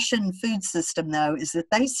the Russian food system, though, is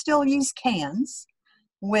that they still use cans,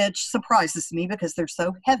 which surprises me because they're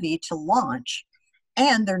so heavy to launch,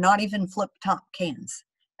 and they're not even flip-top cans.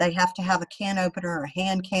 They have to have a can opener or a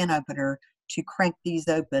hand can opener to crank these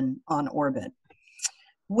open on orbit.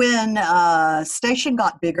 When station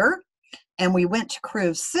got bigger and we went to crew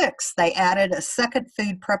of 6, they added a second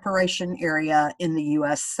food preparation area in the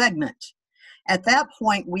US segment. At that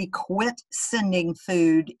point, we quit sending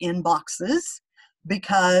food in boxes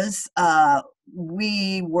because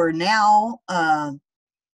we were now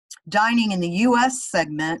dining in the US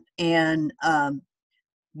segment, and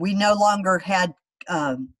we no longer had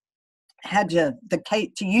to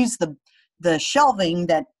use the shelving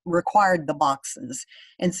that required the boxes.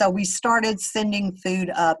 And so we started sending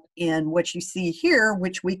food up in what you see here,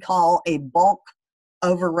 which we call a bulk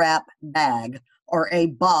overwrap bag, or a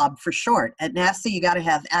BOB for short. At NASA, you got to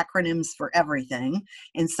have acronyms for everything.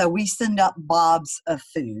 And so we send up BOBs of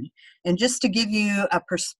food. And just to give you a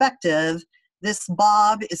perspective, this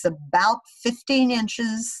BOB is about 15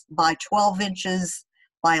 inches by 12 inches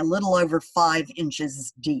by a little over 5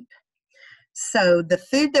 inches deep. So the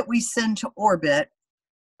food that we send to orbit,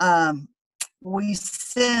 we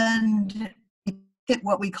send it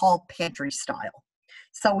what we call pantry style.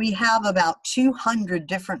 So we have about 200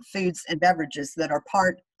 different foods and beverages that are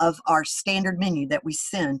part of our standard menu that we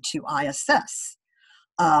send to ISS.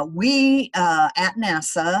 At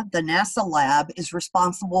NASA, the NASA lab is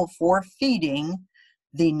responsible for feeding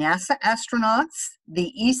the NASA astronauts,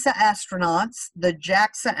 the ESA astronauts, the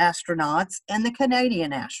JAXA astronauts, and the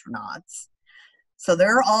Canadian astronauts. So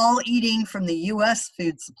they're all eating from the US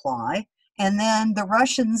food supply, and then the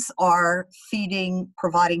Russians are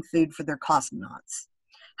providing food for their cosmonauts.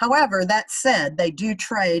 However, that said, they do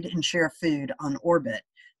trade and share food on orbit,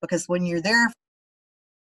 because when you're there,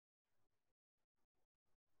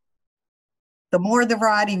 the more the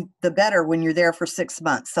variety, the better when you're there for 6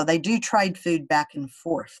 months. So they do trade food back and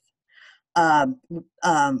forth.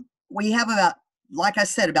 We have about, like I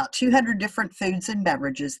said, about 200 different foods and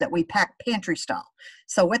beverages that we pack pantry style.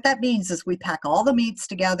 So what that means is we pack all the meats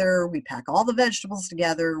together, we pack all the vegetables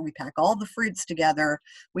together, we pack all the fruits together.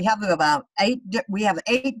 We have about eight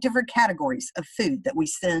different categories of food that we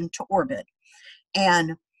send to orbit.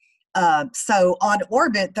 And so on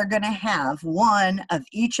orbit, they're going to have one of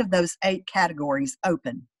each of those 8 categories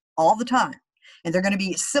open all the time. And they're going to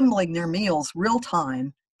be assembling their meals real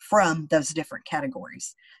time from those different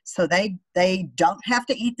categories. So they don't have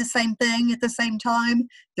to eat the same thing at the same time.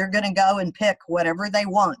 They're going to go and pick whatever they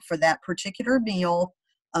want for that particular meal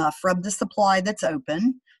from the supply that's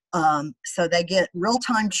open. So they get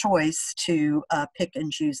real-time choice to pick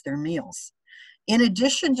and choose their meals. In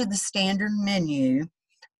addition to the standard menu,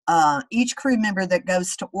 each crew member that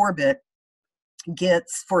goes to orbit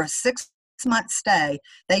gets, for a 6-month stay,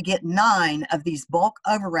 they get 9 of these bulk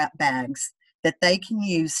overwrap bags that they can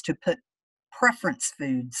use to put preference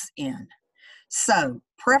foods in. So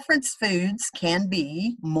preference foods can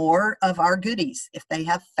be more of our goodies. If they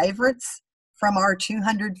have favorites from our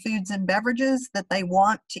 200 foods and beverages that they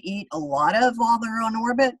want to eat a lot of while they're on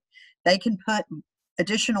orbit, they can put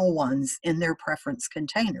additional ones in their preference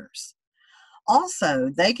containers.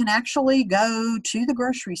 Also, they can actually go to the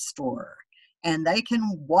grocery store and they can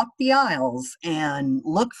walk the aisles and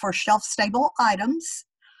look for shelf-stable items.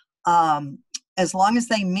 As long as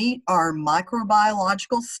they meet our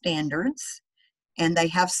microbiological standards and they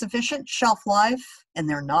have sufficient shelf life and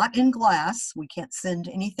they're not in glass, we can't send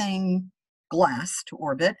anything glass to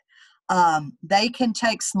orbit, they can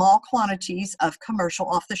take small quantities of commercial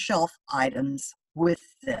off-the-shelf items with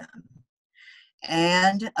them.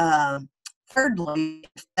 And thirdly,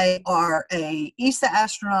 if they are a ESA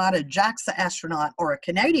astronaut, a JAXA astronaut, or a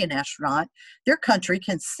Canadian astronaut, their country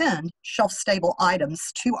can send shelf-stable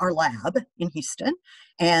items to our lab in Houston,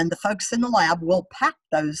 and the folks in the lab will pack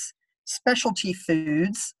those specialty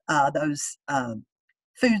foods,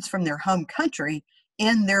 foods from their home country,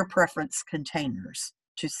 in their preference containers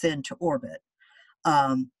to send to orbit.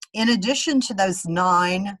 In addition to those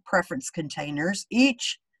 9 preference containers,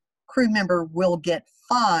 each crew member will get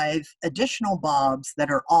 5 additional bobs that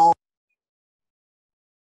are all.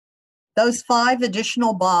 Those 5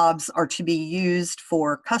 additional bobs are to be used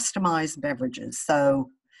for customized beverages. So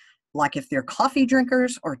like if they're coffee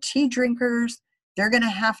drinkers or tea drinkers, they're going to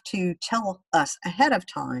have to tell us ahead of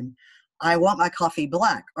time, I want my coffee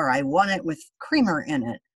black, or I want it with creamer in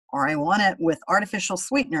it, or I want it with artificial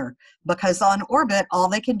sweetener, because on orbit, all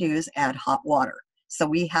they can do is add hot water. So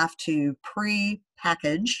we have to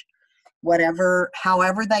pre-package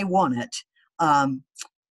however they want it.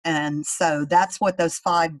 And so that's what those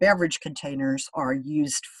 5 beverage containers are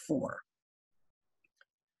used for.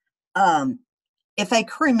 If a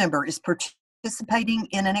crew member is participating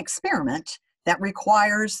in an experiment that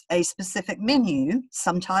requires a specific menu,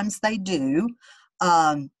 sometimes they do,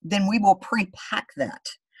 then we will pre-pack that.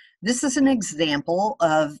 This is an example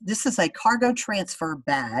of, this is a cargo transfer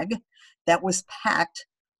bag that was packed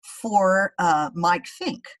for Mike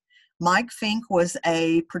Fink. Mike Fink was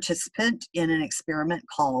a participant in an experiment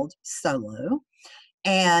called SOLO,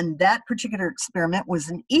 and that particular experiment was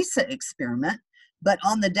an ESA experiment, but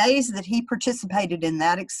on the days that he participated in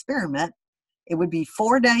that experiment, it would be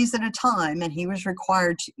 4 days at a time, and he was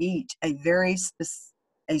required to eat a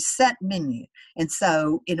set menu. And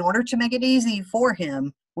so in order to make it easy for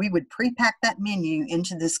him, we would pre-pack that menu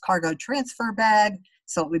into this cargo transfer bag,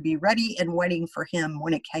 so it would be ready and waiting for him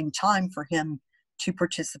when it came time for him to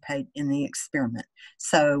participate in the experiment.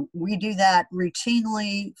 So we do that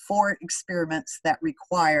routinely for experiments that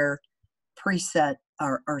require preset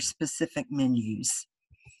or specific menus.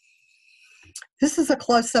 This is a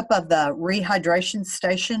close-up of the rehydration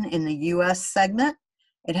station in the US segment.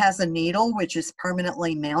 It has a needle which is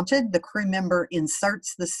permanently mounted. The crew member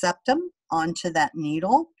inserts the septum onto that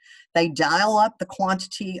needle. They dial up the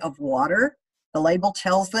quantity of water. The label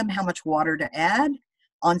tells them how much water to add.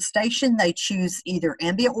 On station, they choose either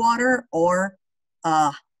ambient water or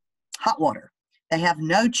hot water. They have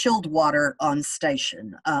no chilled water on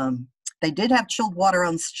station. They did have chilled water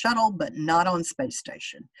on Shuttle, but not on space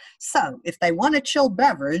station. So if they want a chilled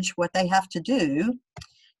beverage, what they have to do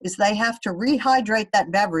is they have to rehydrate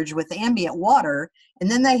that beverage with ambient water,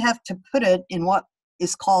 and then they have to put it in what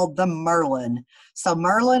is called the Merlin. So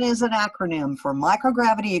Merlin is an acronym for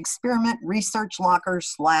Microgravity Experiment Research Locker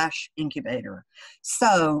 / Incubator.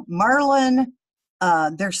 So Merlin,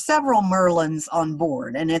 there's several Merlins on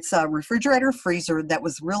board, and it's a refrigerator freezer that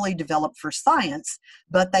was really developed for science,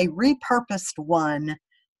 but they repurposed one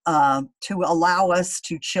to allow us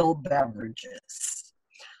to chill beverages.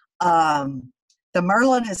 The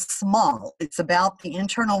Merlin is small. It's about the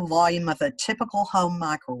internal volume of a typical home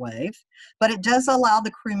microwave, but it does allow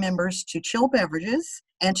the crew members to chill beverages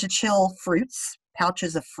and to chill fruits,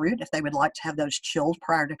 pouches of fruit, if they would like to have those chilled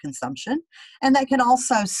prior to consumption. And they can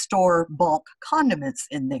also store bulk condiments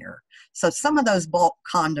in there. So some of those bulk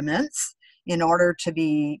condiments, in order to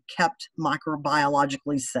be kept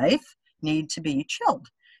microbiologically safe, need to be chilled.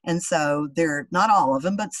 And so they're not all of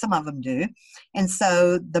them, but some of them do. And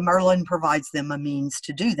so the Merlin provides them a means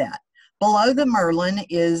to do that. Below the Merlin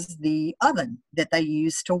is the oven that they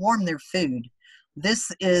use to warm their food.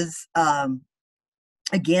 This is,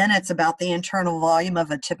 again, it's about the internal volume of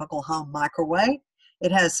a typical home microwave.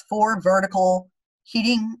 It has 4 vertical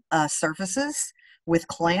heating surfaces with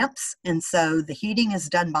clamps. And so the heating is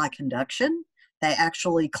done by conduction. They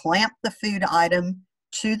actually clamp the food item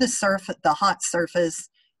to the hot surface,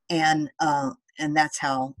 and that's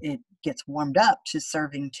how it gets warmed up to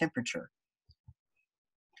serving temperature.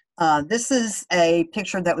 This is a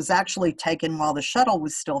picture that was actually taken while the shuttle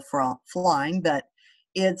was still flying, but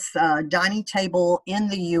it's a dining table in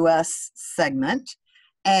the U.S. segment.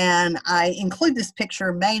 And I include this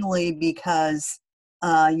picture mainly because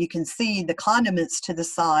you can see the condiments to the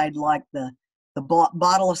side, like the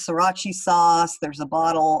bottle of sriracha sauce. There's a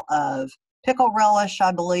bottle of pickle relish,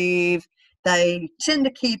 I believe. They tend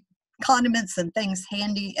to keep condiments and things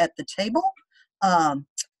handy at the table,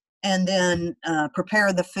 and then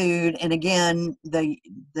prepare the food. And again,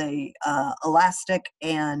 the elastic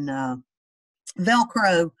and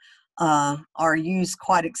Velcro are used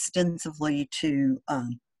quite extensively to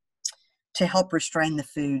help restrain the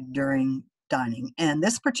food during dining. And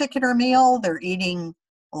this particular meal, they're eating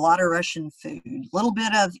a lot of Russian food, a little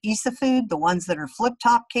bit of ISA food, the ones that are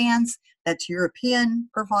flip-top cans. That's European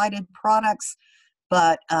provided products,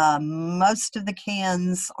 but most of the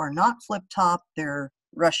cans are not flip-top, they're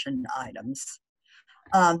Russian items.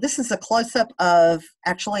 This is a close-up of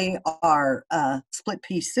actually our split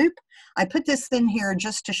pea soup. I put this in here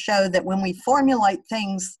just to show that when we formulate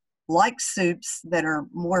things like soups that are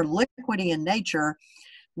more liquidy in nature,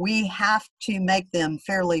 we have to make them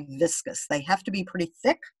fairly viscous. They have to be pretty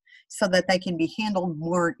thick so that they can be handled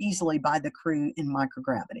more easily by the crew in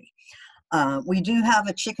microgravity. We do have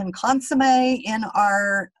a chicken consomme in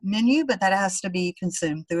our menu, but that has to be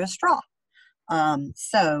consumed through a straw.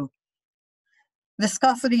 So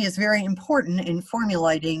viscosity is very important in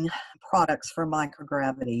formulating products for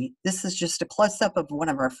microgravity. This is just a close-up of one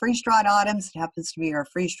of our freeze-dried items. It happens to be our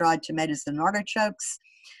freeze-dried tomatoes and artichokes.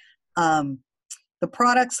 The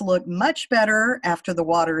products look much better after the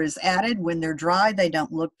water is added. When they're dry, they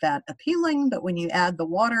don't look that appealing, but when you add the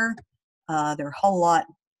water, they're a whole lot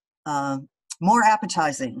more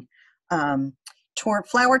appetizing.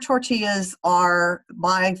 Flour tortillas are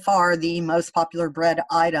by far the most popular bread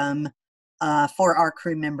item for our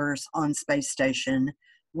crew members on space station.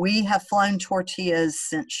 We have flown tortillas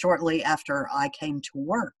since shortly after I came to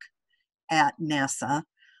work at NASA.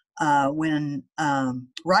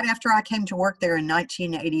 Right after I came to work there in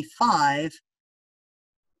 1985,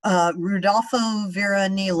 Rudolfo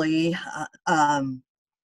Veronelli,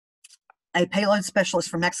 a payload specialist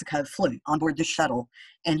from Mexico, flew on board the shuttle,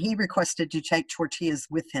 and he requested to take tortillas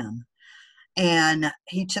with him. And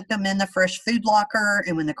he took them in the fresh food locker,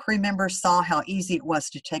 and when the crew members saw how easy it was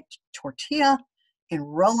to take tortilla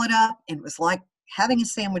and roll it up, and it was like having a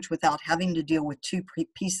sandwich without having to deal with 2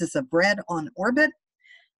 pieces of bread on orbit,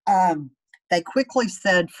 they quickly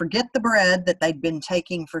said, forget the bread that they'd been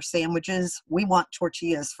taking for sandwiches. We want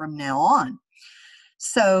tortillas from now on.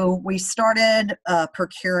 So we started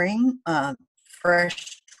procuring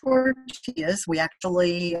fresh tortillas. We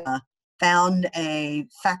actually found a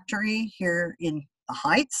factory here in the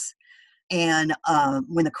Heights. And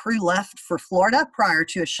when the crew left for Florida prior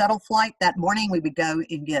to a shuttle flight that morning, we would go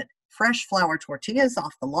and get fresh flour tortillas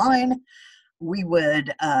off the line. We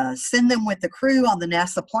would send them with the crew on the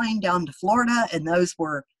NASA plane down to Florida, and those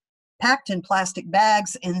were packed in plastic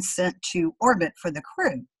bags and sent to orbit for the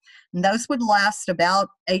crew. And those would last about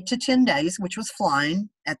 8 to 10 days, which was flying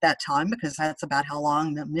at that time because that's about how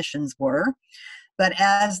long the missions were. But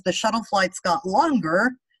as the shuttle flights got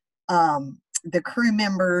longer, the crew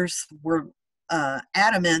members were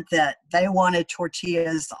adamant that they wanted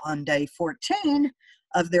tortillas on day 14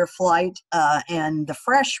 of their flight, and the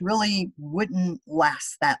fresh really wouldn't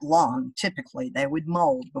last that long. Typically, they would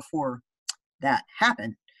mold before that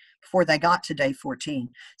happened, before they got to day 14.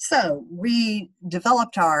 So we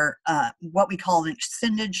developed our what we call an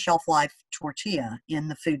extended shelf life tortilla in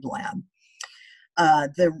the food lab.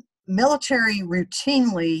 The military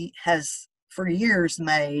routinely has for years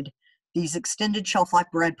made these extended shelf life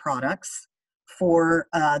bread products for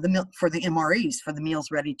the MREs, for the meals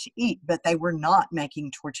ready to eat, but they were not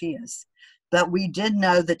making tortillas. But we did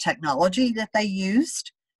know the technology that they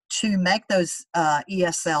used to make those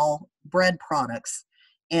ESL bread products.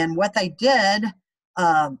 And what they did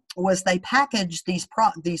was they packaged these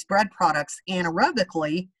bread products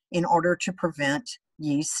anaerobically in order to prevent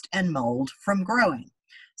yeast and mold from growing.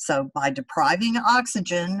 So by depriving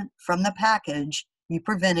oxygen from the package, you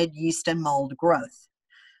prevented yeast and mold growth.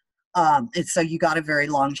 And so you got a very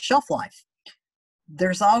long shelf life.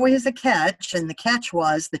 There's always a catch, and the catch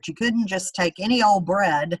was that you couldn't just take any old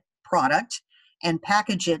bread product and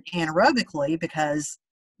package it anaerobically, because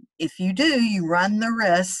if you do, you run the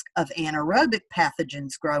risk of anaerobic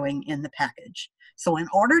pathogens growing in the package. So in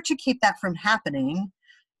order to keep that from happening,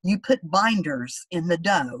 you put binders in the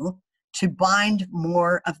dough to bind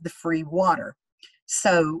more of the free water.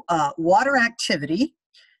 So water activity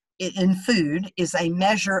in food is a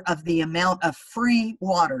measure of the amount of free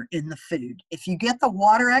water in the food. If you get the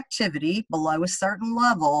water activity below a certain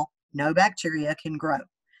level, no bacteria can grow.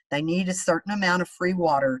 They need a certain amount of free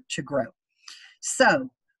water to grow. So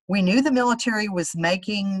we knew the military was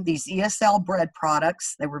making these ESL bread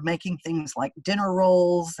products. They were making things like dinner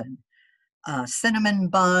rolls and cinnamon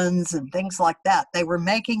buns and things like that. They were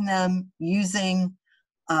making them using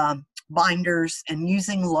binders and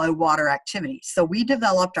using low water activity. So we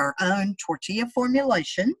developed our own tortilla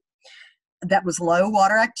formulation that was low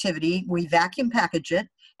water activity. We vacuum package it,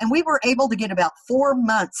 and we were able to get about 4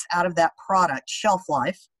 months out of that product shelf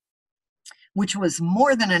life, which was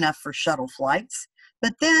more than enough for shuttle flights.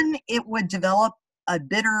 But then it would develop a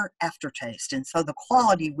bitter aftertaste, and so the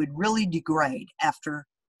quality would really degrade after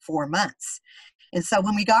 4 months. And so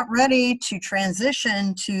when we got ready to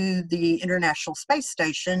transition to the International Space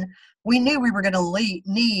Station, we knew we were going to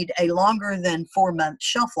need a longer than 4 month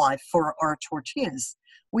shelf life for our tortillas.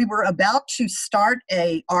 We were about to start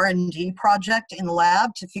a R&D project in the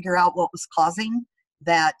lab to figure out what was causing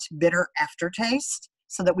that bitter aftertaste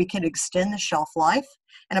so that we could extend the shelf life.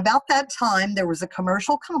 And about that time, there was a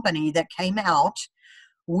commercial company that came out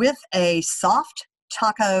with a soft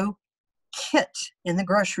taco kit in the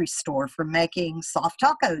grocery store for making soft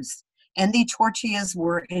tacos, and the tortillas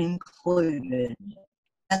were included,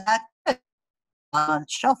 and that on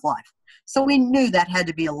shelf life. So we knew that had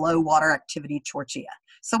to be a low water activity tortilla.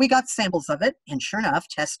 So we got samples of it, and sure enough,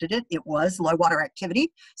 tested it. It was low water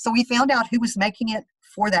activity. So we found out who was making it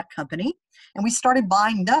for that company, and we started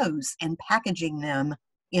buying those and packaging them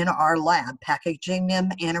in our lab, packaging them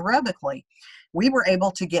anaerobically. We were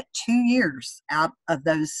able to get 2 years out of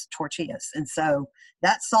those tortillas. And so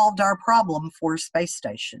that solved our problem for space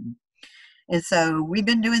station. And so we've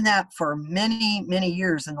been doing that for many, many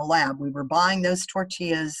years in the lab. We were buying those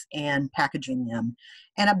tortillas and packaging them.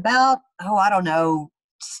 And about,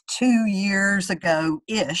 2 years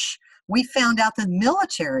ago-ish, we found out the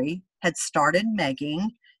military had started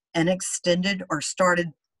making an extended, or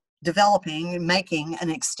started developing and making an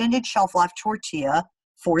extended shelf life tortilla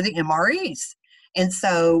for the MREs. And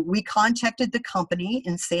so we contacted the company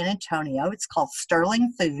in San Antonio. It's called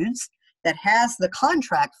Sterling Foods, that has the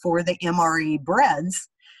contract for the MRE breads.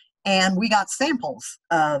 And we got samples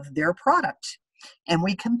of their product, and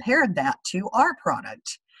we compared that to our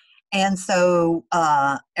product. And so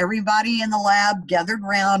everybody in the lab gathered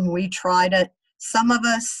around. We tried it. Some of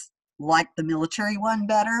us liked the military one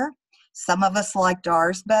better. Some of us liked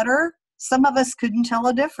ours better. Some of us couldn't tell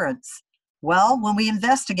a difference. Well, when we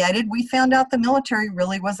investigated, we found out the military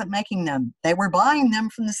really wasn't making them. They were buying them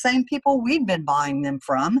from the same people we'd been buying them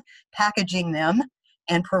from, packaging them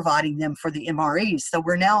and providing them for the MREs. So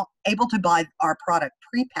we're now able to buy our product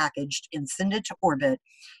prepackaged and send it to orbit,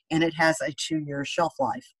 and it has a 2-year shelf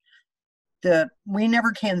life. We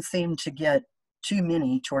never can seem to get too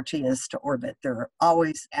many tortillas to orbit. They're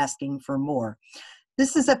always asking for more.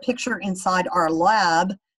 This is a picture inside our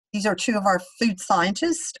lab. These are 2 of our food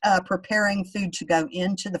scientists preparing food to go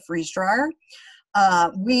into the freeze dryer.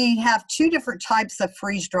 We have two different types of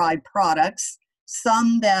freeze-dried products,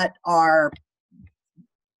 some that are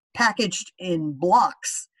packaged in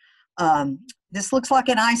blocks. This looks like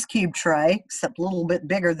an ice cube tray, except a little bit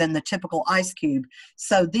bigger than the typical ice cube.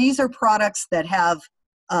 So these are products that have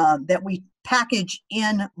that we package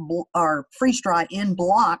in or freeze dry in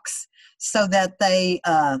blocks so that they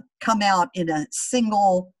come out in a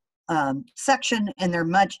single section, and they're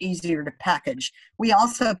much easier to package. We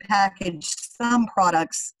also package some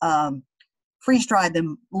products, freeze dry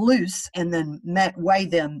them loose, and then weigh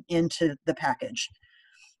them into the package.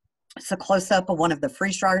 It's a close-up of one of the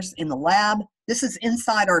freeze dryers in the lab. This is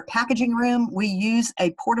inside our packaging room. We use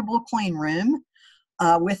a portable clean room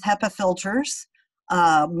with HEPA filters.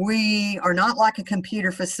 We are not like a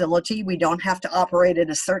computer facility. We don't have to operate at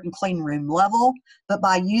a certain clean room level, but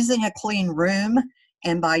by using a clean room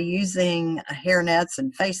and by using hair nets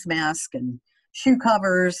and face masks and shoe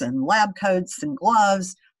covers and lab coats and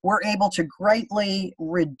gloves, we're able to greatly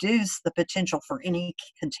reduce the potential for any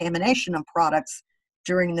contamination of products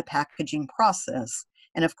during the packaging process.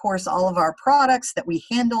 And of course, all of our products that we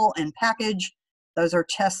handle and package, those are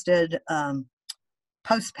tested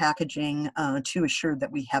post-packaging to assure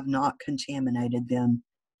that we have not contaminated them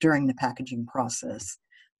during the packaging process.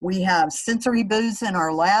 We have sensory booths in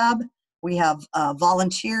our lab. We have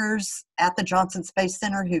volunteers at the Johnson Space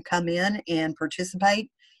Center who come in and participate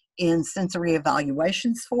in sensory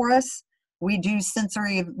evaluations for us. We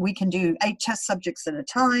can do 8 test subjects at a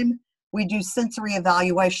time. We do sensory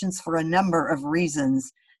evaluations for a number of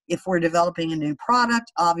reasons. If we're developing a new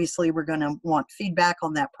product, obviously we're going to want feedback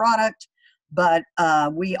on that product, but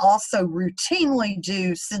we also routinely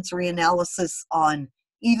do sensory analysis on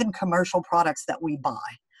even commercial products that we buy.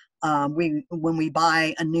 When we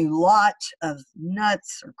buy a new lot of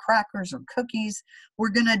nuts or crackers or cookies, we're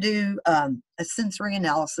going to do a sensory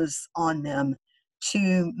analysis on them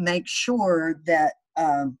to make sure that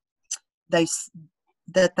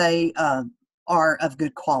they are of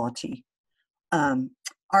good quality.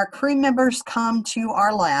 Our crew members come to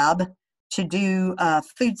our lab to do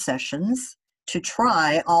food sessions to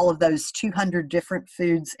try all of those 200 different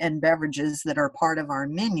foods and beverages that are part of our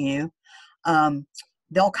menu.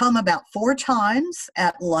 They'll come about 4 times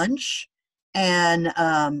at lunch, and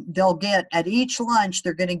they'll get, at each lunch,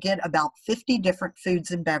 they're going to get about 50 different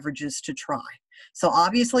foods and beverages to try. So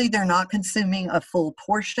obviously they're not consuming a full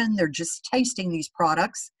portion, they're just tasting these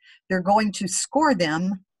products. They're going to score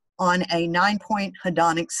them on a 9-point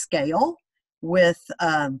hedonic scale with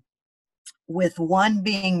 1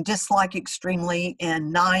 being dislike extremely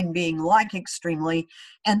and 9 being like extremely.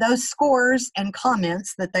 And those scores and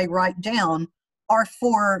comments that they write down are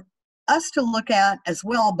for us to look at as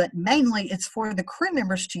well, but mainly it's for the crew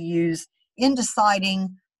members to use in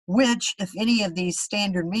deciding which, if any, of these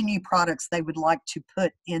standard menu products they would like to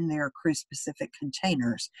put in their crew-specific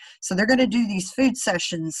containers. So they're going to do these food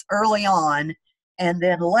sessions early on, and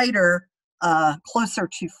then later, closer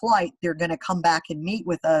to flight, they're going to come back and meet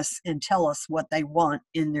with us and tell us what they want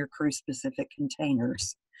in their crew-specific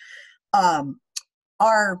containers.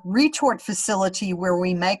 Our retort facility, where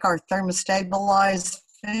we make our thermostabilized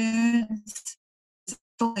foods,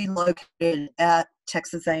 is located at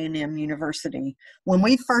Texas A&M University. When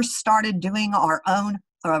we first started doing our own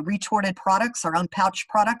retorted products, our own pouch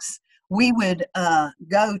products, we would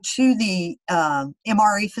go to the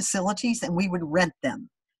MRE facilities and we would rent them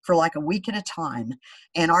for like a week at a time.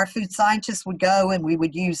 And our food scientists would go and we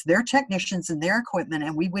would use their technicians and their equipment,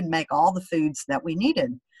 and we would make all the foods that we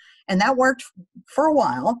needed. And that worked for a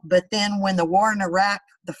while, but then when the war in Iraq,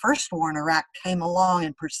 the first war in Iraq, came along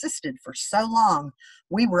and persisted for so long,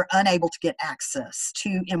 we were unable to get access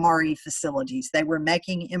to MRE facilities. They were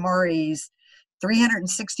making MREs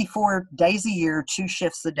 364 days a year, 2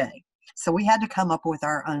 shifts a day. So we had to come up with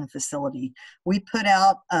our own facility. We put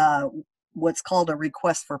out what's called a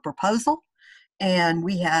request for proposal, and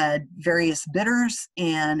we had various bidders,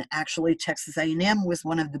 and actually Texas A&M was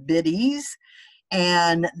one of the biddees.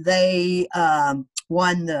 And they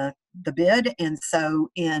won the bid. And so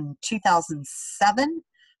in 2007,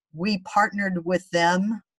 we partnered with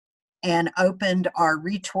them and opened our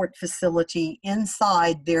retort facility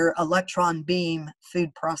inside their electron beam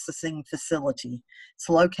food processing facility. It's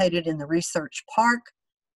located in the research park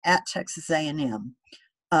at Texas A&M.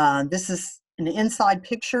 This is an inside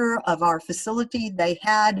picture of our facility. They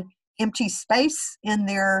had empty space in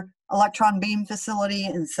their electron beam facility,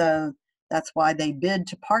 and so that's why they bid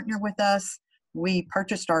to partner with us. We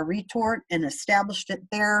purchased our retort and established it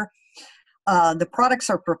there. The products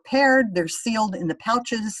are prepared. They're sealed in the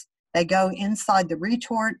pouches. They go inside the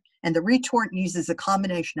retort, and the retort uses a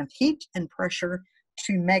combination of heat and pressure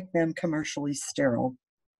to make them commercially sterile.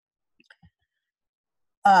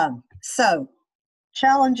 So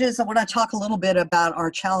challenges, I want to talk a little bit about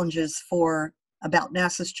our challenges about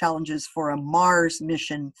NASA's challenges for a Mars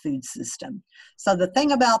mission food system. So the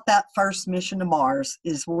thing about that first mission to Mars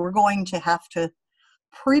is we're going to have to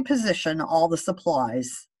pre-position all the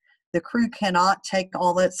supplies. The crew cannot take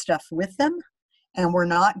all that stuff with them, and we're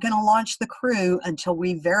not going to launch the crew until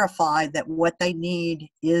we verify that what they need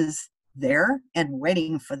is there and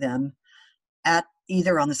waiting for them at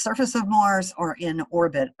either on the surface of Mars or in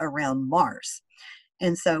orbit around Mars.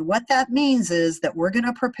 And so what that means is that we're going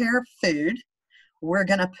to prepare food. We're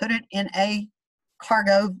going to put it in a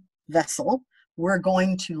cargo vessel. We're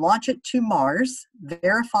going to launch it to Mars,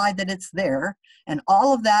 verify that it's there, and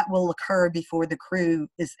all of that will occur before the crew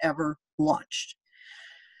is ever launched.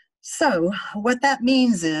 So what that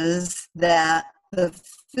means is that the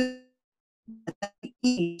food that they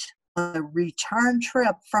eat on the return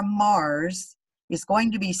trip from Mars is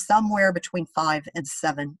going to be somewhere between 5 and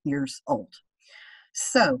 7 years old.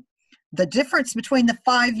 So the difference between the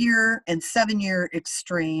 5-year and 7-year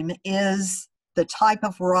extreme is the type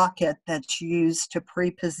of rocket that's used to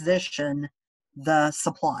pre-position the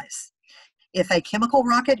supplies. If a chemical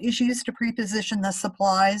rocket is used to pre-position the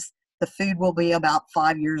supplies, the food will be about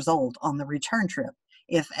 5 years old on the return trip.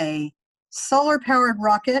 If a solar-powered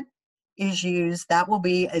rocket is used, that will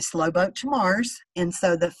be a slow boat to Mars, and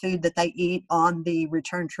so the food that they eat on the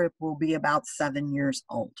return trip will be about 7 years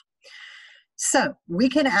old. So we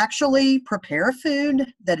can actually prepare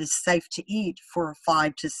food that is safe to eat for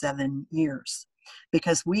 5 to 7 years,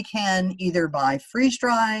 because we can either by freeze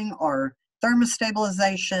drying or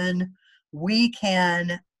thermostabilization, we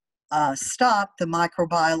can stop the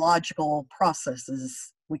microbiological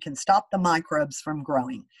processes. We can stop the microbes from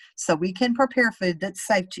growing. So we can prepare food that's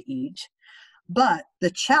safe to eat, but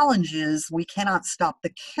the challenge is we cannot stop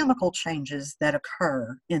the chemical changes that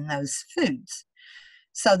occur in those foods.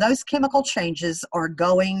 So those chemical changes are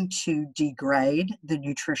going to degrade the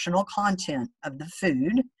nutritional content of the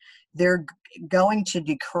food. They're going to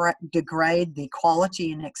degrade the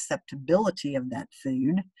quality and acceptability of that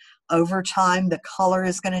food. Over time, the color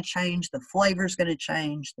is going to change, the flavor is going to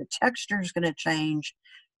change, the texture is going to change,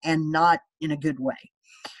 and not in a good way.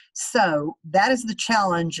 So that is the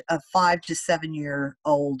challenge of 5 to 7 year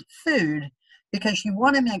old food, because you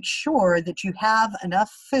want to make sure that you have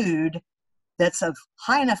enough food that's of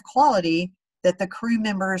high enough quality that the crew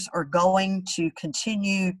members are going to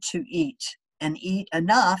continue to eat, and eat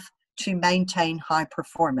enough to maintain high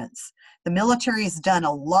performance. The military has done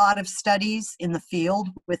a lot of studies in the field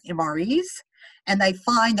with MREs, and they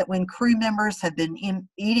find that when crew members have been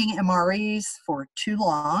eating MREs for too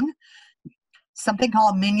long, something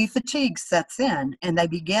called menu fatigue sets in, and they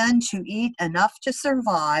begin to eat enough to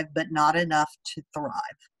survive, but not enough to thrive.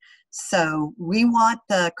 So we want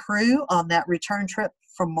the crew on that return trip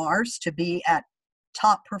from Mars to be at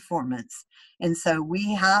top performance. And so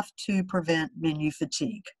we have to prevent menu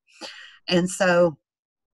fatigue. And so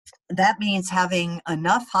that means having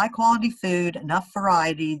enough high quality food, enough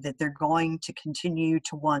variety that they're going to continue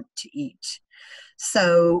to want to eat.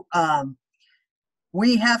 So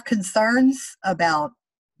we have concerns about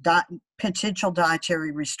potential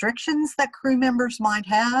dietary restrictions that crew members might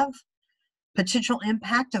have. Potential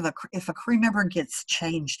impact of if a crew member gets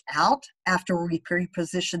changed out after we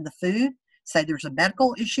pre-position the food, say there's a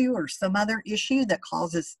medical issue or some other issue that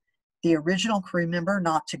causes the original crew member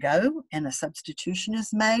not to go and a substitution is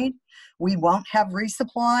made, we won't have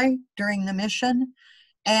resupply during the mission,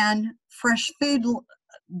 and fresh food,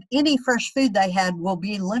 any fresh food they had will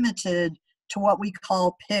be limited to what we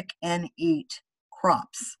call pick and eat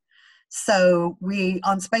crops. So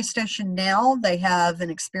on Space Station now, they have an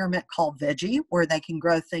experiment called Veggie, where they can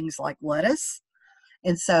grow things like lettuce.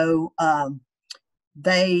 And so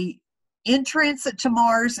in transit to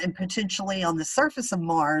Mars and potentially on the surface of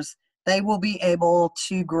Mars, they will be able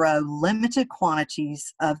to grow limited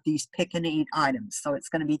quantities of these pick and eat items. So it's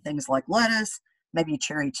going to be things like lettuce, maybe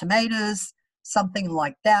cherry tomatoes, something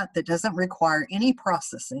like that doesn't require any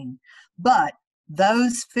processing. But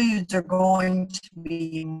those foods are going to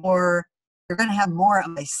be they're going to have more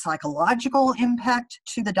of a psychological impact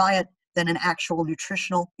to the diet than an actual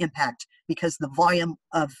nutritional impact, because the volume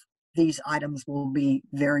of these items will be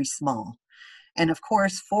very small. And of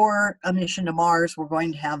course, for a mission to Mars, we're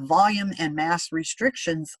going to have volume and mass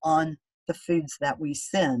restrictions on the foods that we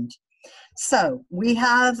send. So we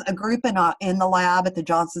have a group in the lab at the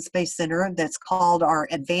Johnson Space Center that's called our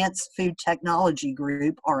Advanced Food Technology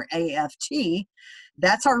Group, or AFT.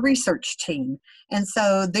 That's our research team. And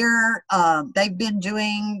so they've been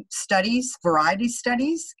doing studies, variety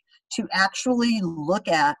studies, to actually look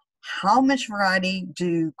at how much variety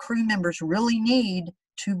do crew members really need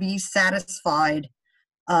to be satisfied,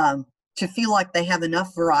 to feel like they have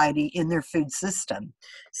enough variety in their food system.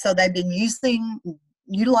 So they've been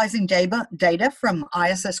utilizing data from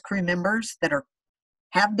ISS crew members that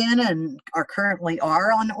have been and are currently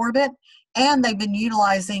on orbit, and they've been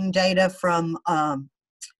utilizing data from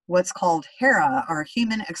what's called HERA, our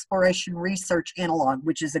Human Exploration Research Analog,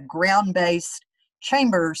 which is a ground-based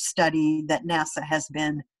chamber study that NASA has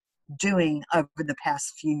been doing over the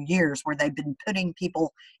past few years, where they've been putting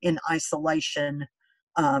people in isolation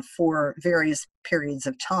for various periods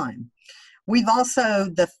of time. We've also,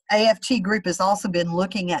 the AFT group has also been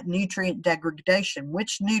looking at nutrient degradation,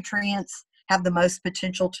 which nutrients have the most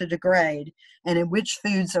potential to degrade, and in which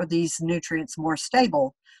foods are these nutrients more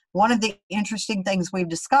stable. One of the interesting things we've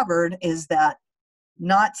discovered is that,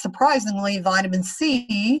 not surprisingly, vitamin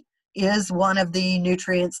C is one of the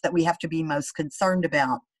nutrients that we have to be most concerned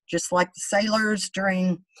about. Just like the sailors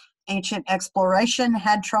during ancient exploration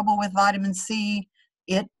had trouble with vitamin C,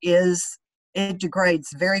 it degrades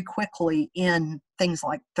very quickly in things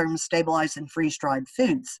like thermostabilized and freeze-dried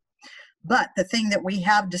foods. But the thing that we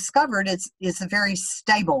have discovered is very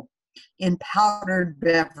stable in powdered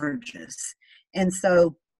beverages. And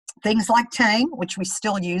so things like Tang, which we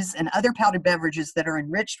still use, and other powdered beverages that are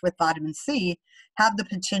enriched with vitamin C have the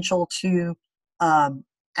potential to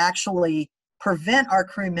actually prevent our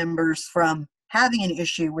crew members from having an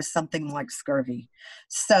issue with something like scurvy.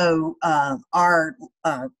 So our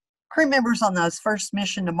crew members on those first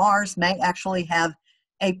mission to Mars may actually have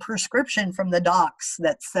a prescription from the docs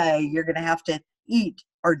that say you're going to have to eat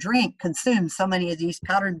or consume so many of these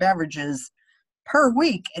powdered beverages per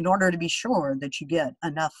week in order to be sure that you get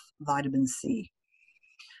enough vitamin C.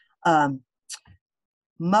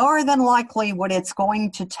 More than likely, what it's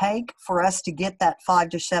going to take for us to get that 5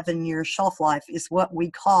 to 7 year shelf life is what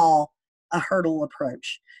we call a hurdle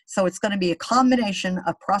approach. So it's going to be a combination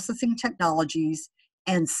of processing technologies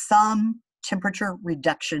and some temperature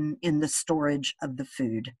reduction in the storage of the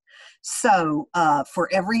food. So for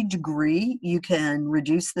every degree you can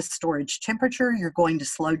reduce the storage temperature, you're going to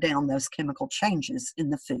slow down those chemical changes in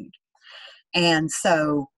the food. And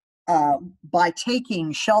so by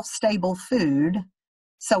taking shelf-stable food,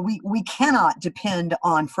 so we cannot depend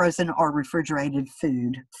on frozen or refrigerated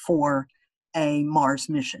food for a Mars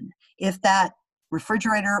mission. If that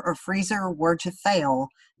refrigerator or freezer were to fail,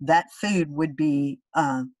 that food would be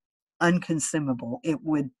unconsumable. It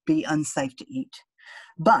would be unsafe to eat.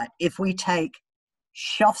 But if we take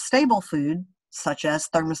shelf-stable food, such as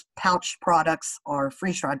pouch products or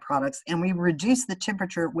freeze-dried products, and we reduce the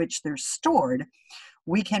temperature at which they're stored,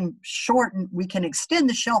 we can extend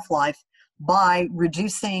the shelf life by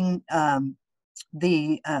reducing or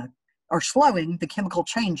slowing the chemical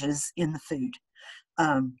changes in the food.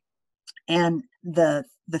 And the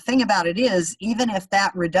thing about it is, even if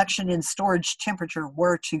that reduction in storage temperature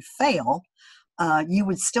were to fail, you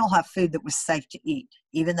would still have food that was safe to eat.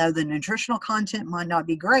 Even though the nutritional content might not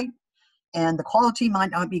be great and the quality might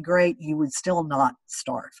not be great, you would still not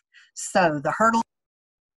starve. So the hurdle.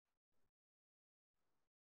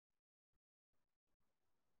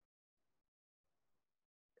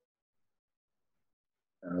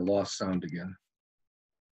 Lost sound again.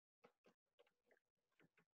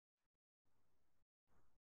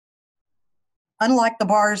 Unlike the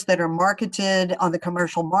bars that are marketed on the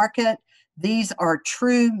commercial market, these are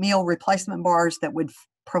true meal replacement bars that would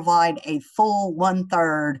provide a full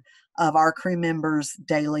 1/3 of our crew members'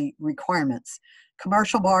 daily requirements.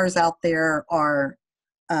 Commercial bars out there are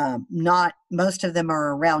not, most of them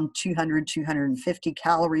are around 200, 250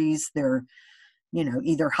 calories. They're,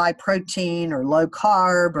 either high protein or low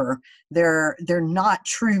carb, or they're not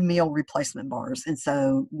true meal replacement bars. And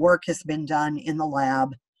so work has been done in the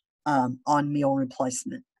lab on meal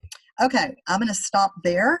replacement. Okay, I'm going to stop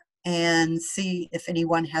there and see if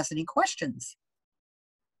anyone has any questions.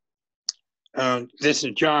 This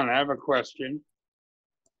is John. I have a question.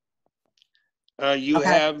 You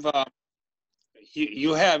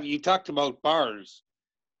talked about bars.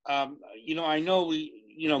 I know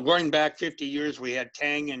going back 50 years, we had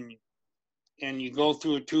Tang, and you go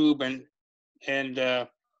through a tube, and the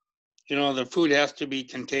food has to be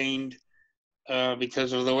contained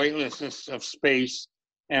because of the weightlessness of space.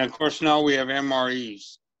 And of course, now we have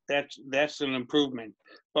MREs. That's an improvement.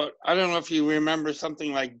 But I don't know if you remember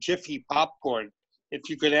something like Jiffy popcorn. If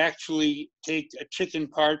you could actually take chicken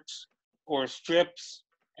parts or strips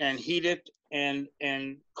and heat it and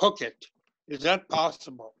cook it. Is that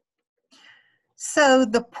possible? So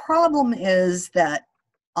the problem is that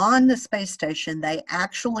on the space station, they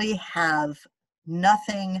actually have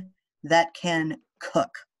nothing that can cook.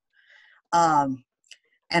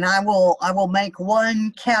 And I will make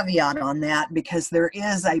one caveat on that, because there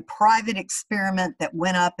is a private experiment that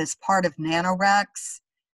went up as part of NanoRex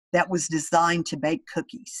that was designed to bake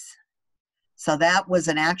cookies. So that was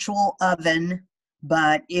an actual oven,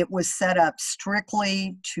 but it was set up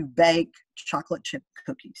strictly to bake chocolate chip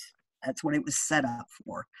cookies. That's what it was set up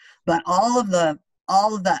for. But all of the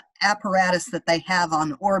apparatus that they have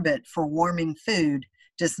on orbit for warming food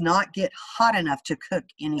does not get hot enough to cook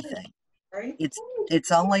anything.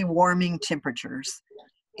 It's only warming temperatures.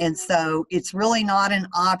 And so it's really not an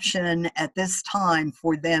option at this time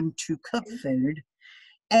for them to cook food.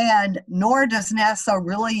 And nor does NASA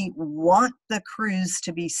really want the crews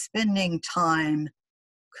to be spending time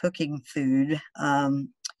cooking food.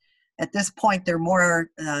 At this point, they're more,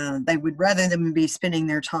 they would rather them be spending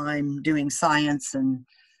their time doing science and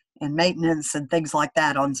maintenance and things like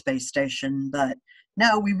that on space station. But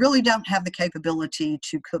no, we really don't have the capability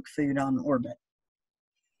to cook food on orbit.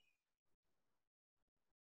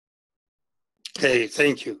 Okay,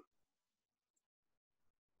 thank you.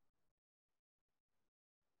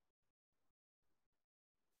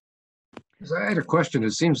 I had a question.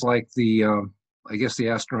 It seems like I guess the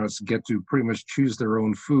astronauts get to pretty much choose their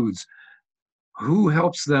own foods. Who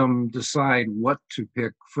helps them decide what to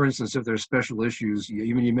pick? For instance, if there's special issues,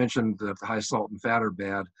 you mentioned that the high salt and fat are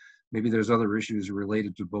bad. Maybe there's other issues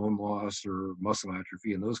related to bone loss or muscle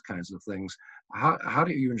atrophy and those kinds of things. How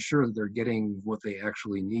do you ensure that they're getting what they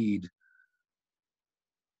actually need?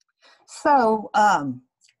 So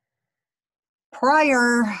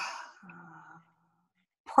prior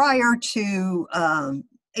to,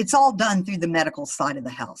 it's all done through the medical side of the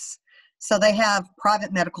house. So they have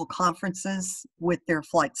private medical conferences with their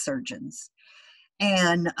flight surgeons.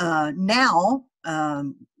 And now,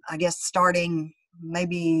 I guess starting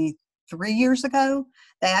maybe 3 years ago,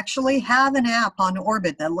 they actually have an app on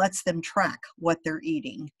orbit that lets them track what they're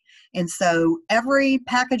eating. And so every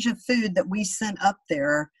package of food that we sent up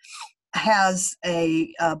there has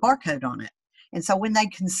a barcode on it. And so when they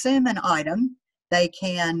consume an item, they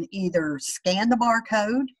can either scan the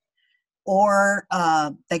barcode, or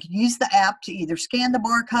they can use the app to either scan the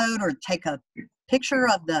barcode or take a picture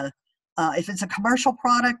of the, if it's a commercial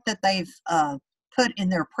product that they've put in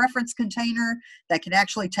their preference container, they can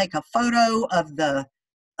actually take a photo of the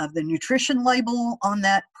nutrition label on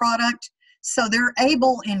that product. So they're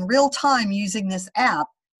able in real time, using this app,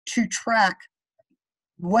 to track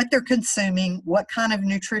what they're consuming, what kind of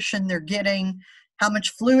nutrition they're getting, how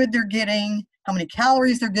much fluid they're getting, how many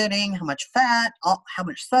calories they're getting, how much fat, how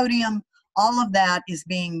much sodium. All of that is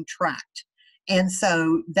being tracked. And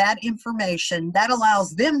so that information, that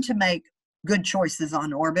allows them to make good choices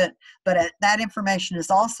on orbit, but that information is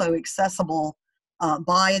also accessible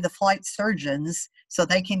by the flight surgeons, so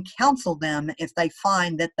they can counsel them if they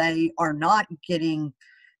find that they are not getting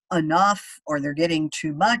enough, or they're getting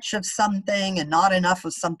too much of something and not enough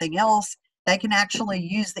of something else. They can actually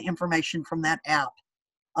use the information from that app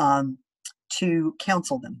to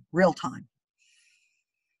counsel them real time.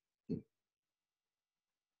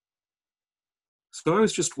 So I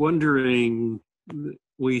was just wondering,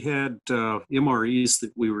 we had MREs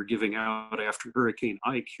that we were giving out after Hurricane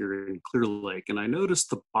Ike here in Clear Lake, and I noticed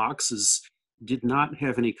the boxes did not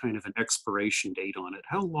have any kind of an expiration date on it.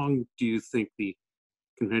 How long do you think the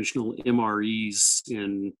conventional MREs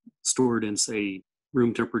stored in, say,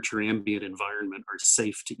 room temperature ambient environment are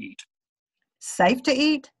safe to eat? Safe to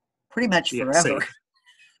eat? Pretty much forever. Safe.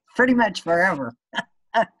 Pretty much forever.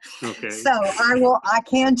 Okay. So I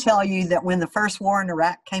can tell you that when the first war in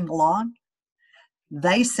Iraq came along,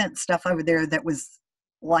 they sent stuff over there that was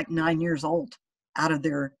like 9 years old out of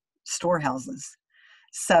their storehouses.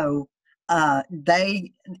 So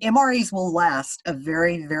MREs will last a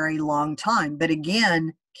very, very long time. But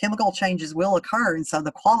again, chemical changes will occur, and so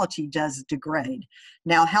the quality does degrade.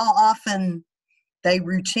 Now, how often they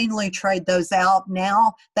routinely trade those out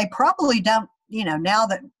now, they probably don't, now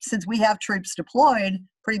that, since we have troops deployed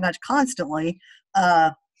pretty much constantly,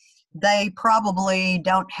 they probably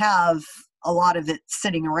don't have a lot of it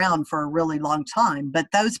sitting around for a really long time. But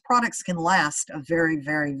those products can last a very,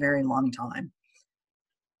 very, very long time.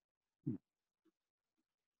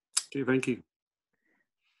 Okay, thank you.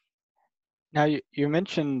 Now, you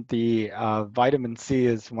mentioned the vitamin C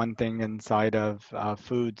is one thing inside of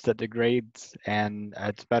foods that degrades, and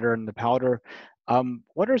it's better in the powder.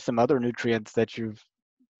 What are some other nutrients that you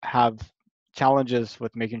have challenges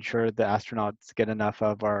with making sure the astronauts get enough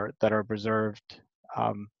of, that are preserved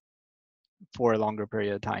for a longer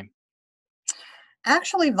period of time?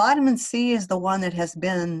 Actually, vitamin C is the one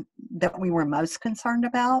that we were most concerned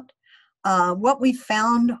about. What we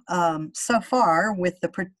found so far with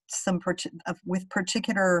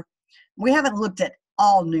particular, we haven't looked at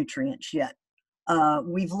all nutrients yet.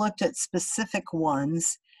 We've looked at specific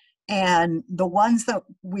ones, and the ones that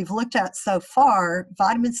we've looked at so far,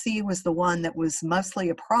 vitamin C was the one that was mostly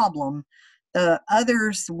a problem. The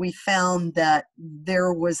others, we found that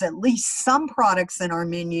there was at least some products in our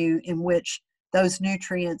menu in which those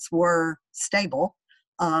nutrients were stable.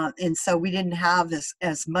 And so we didn't have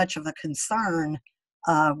as much of a concern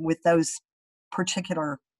with those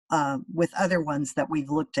particular, with other ones that we've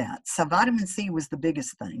looked at. So vitamin C was the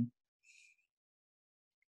biggest thing.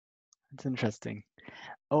 That's interesting.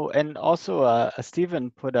 Oh, and also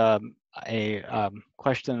Stephen put a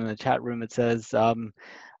question in the chat room. It says,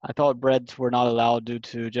 I thought breads were not allowed due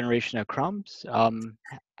to generation of crumbs.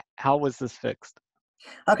 How was this fixed?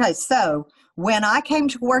 Okay, so when I came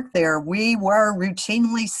to work there, we were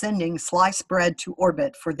routinely sending sliced bread to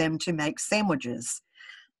orbit for them to make sandwiches.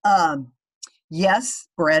 Yes,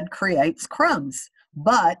 bread creates crumbs,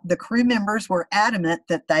 but the crew members were adamant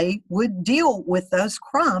that they would deal with those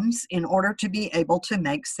crumbs in order to be able to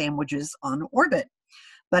make sandwiches on orbit.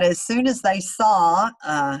 But as soon as they saw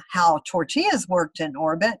how tortillas worked in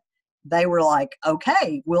orbit, they were like,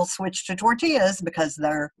 okay, we'll switch to tortillas because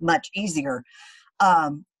they're much easier.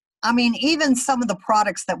 I mean, even some of the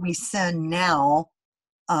products that we send now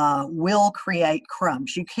will create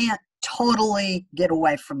crumbs. You can't totally get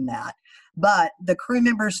away from that. But the crew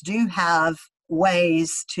members do have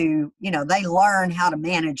ways to, they learn how to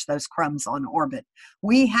manage those crumbs on orbit.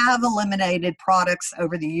 We have eliminated products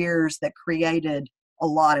over the years that created a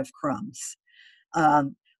lot of crumbs.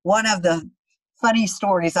 One of the funny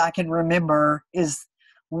stories I can remember is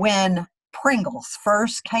when Pringles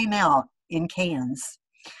first came out in cans.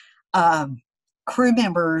 Crew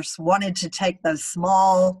members wanted to take those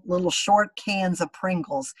small little short cans of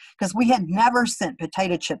Pringles because we had never sent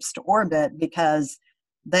potato chips to orbit because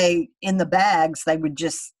in the bags they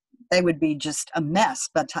would be just a mess,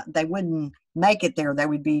 but they wouldn't make it there. They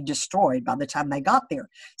would be destroyed by the time they got there.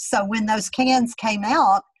 So when those cans came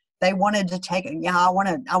out, they wanted to take it. Yeah, I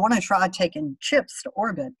want to try taking chips to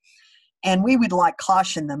orbit. And we would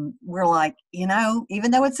caution them. We're like,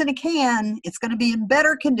 even though it's in a can, it's going to be in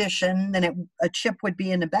better condition than a chip would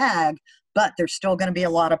be in a bag, but there's still going to be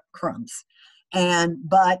a lot of crumbs.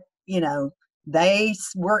 But they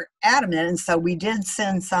were adamant. And so we did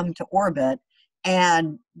send some to orbit,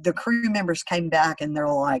 and the crew members came back and they're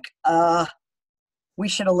like, we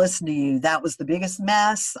should have listened to you. That was the biggest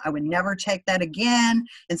mess. I would never take that again.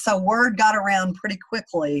 And so word got around pretty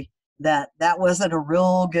quickly that wasn't a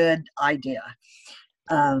real good idea.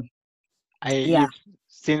 You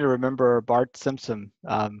seem to remember Bart Simpson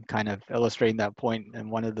kind of illustrating that point in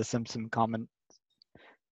one of the Simpson comments.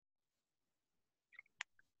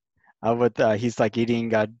 He's like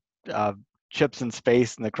eating chips in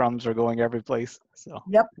space and the crumbs are going every place. So.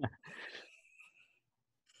 Yep.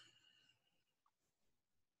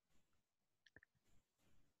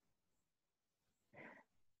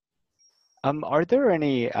 Are there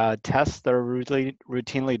any tests that are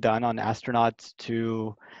routinely done on astronauts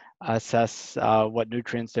to assess what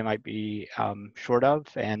nutrients they might be short of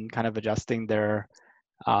and kind of adjusting their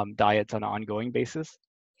diets on an ongoing basis?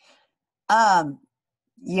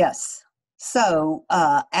 Yes. So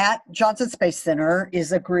at Johnson Space Center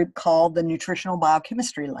is a group called the Nutritional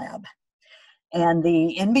Biochemistry Lab. And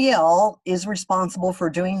the NBL is responsible for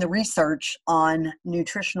doing the research on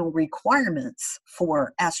nutritional requirements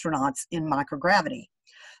for astronauts in microgravity.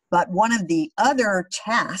 But one of the other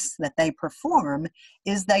tasks that they perform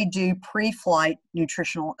is they do pre-flight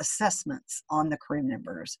nutritional assessments on the crew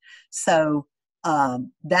members. So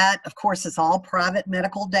that, of course, is all private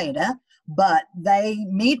medical data, but they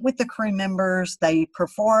meet with the crew members, they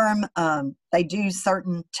perform, they do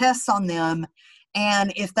certain tests on them,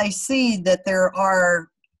 and if they see that there are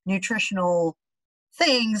nutritional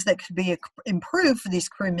things that could be improved for these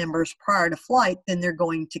crew members prior to flight, then they're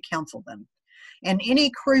going to counsel them. And any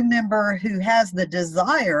crew member who has the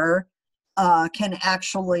desire can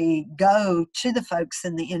actually go to the folks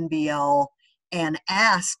in the NBL and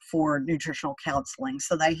ask for nutritional counseling.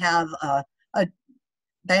 So they have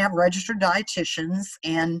registered dietitians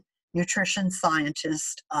and nutrition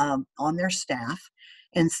scientists on their staff.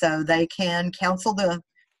 And so they can counsel the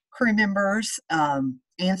crew members,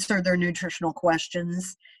 answer their nutritional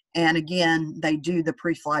questions. And again, they do the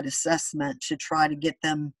pre-flight assessment to try to get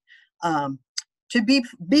them to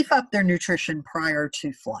beef up their nutrition prior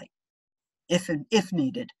to flight, if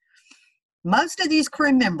needed. Most of these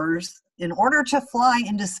crew members, in order to fly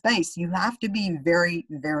into space, you have to be very,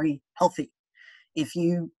 very healthy. If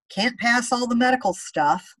you can't pass all the medical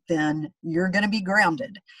stuff, then you're going to be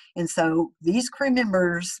grounded. And so these crew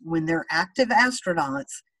members, when they're active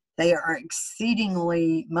astronauts, they are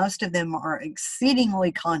most of them are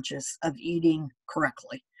exceedingly conscious of eating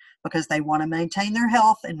correctly because they want to maintain their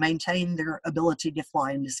health and maintain their ability to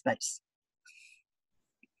fly into space.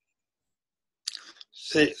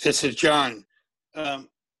 This is John.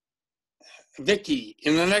 Vickie,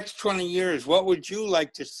 in the next 20 years, what would you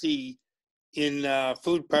like to see in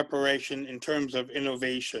food preparation in terms of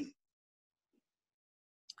innovation?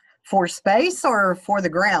 For space or for the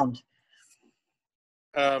ground?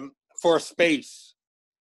 For space.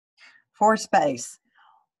 For space.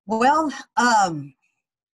 Well,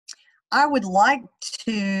 I would like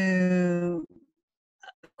to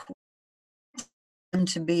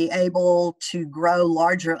be able to grow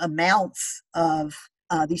larger amounts of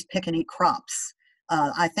these pick and eat crops.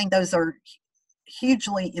 I think those are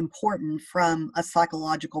hugely important from a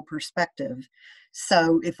psychological perspective.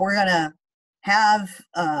 So if we're going to have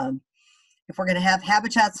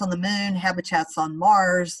habitats on the moon, habitats on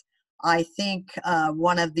Mars, I think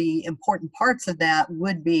one of the important parts of that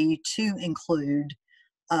would be to include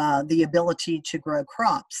the ability to grow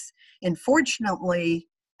crops. And fortunately,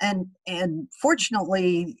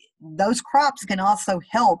 those crops can also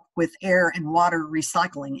help with air and water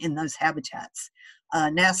recycling in those habitats.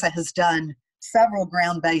 NASA has done several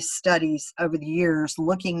ground-based studies over the years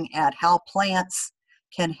looking at how plants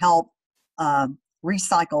can help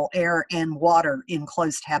recycle air and water in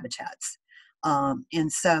closed habitats.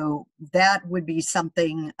 And so that would be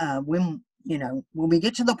something when we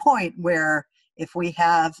get to the point where if we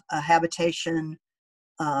have a habitation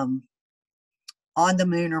on the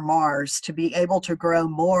moon or Mars, to be able to grow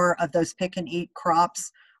more of those pick and eat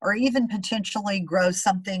crops, or even potentially grow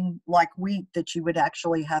something like wheat that you would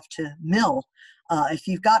actually have to mill. If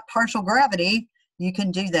you've got partial gravity, you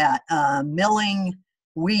can do that. Milling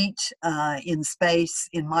wheat in space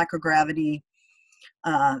in microgravity,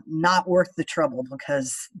 not worth the trouble,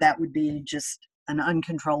 because that would be just an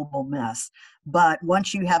uncontrollable mess. But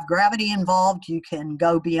once you have gravity involved, you can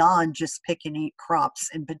go beyond just pick and eat crops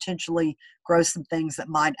and potentially grow some things that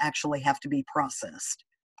might actually have to be processed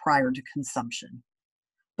prior to consumption.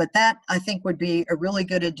 But that, I think, would be a really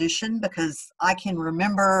good addition, because I can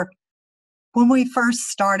remember when we first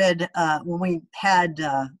started, when we had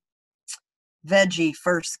Veggie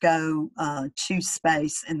first go to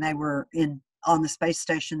space, and they were on the space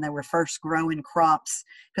station, they were first growing crops,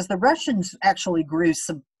 because the Russians actually grew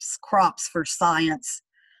some crops for science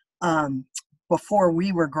before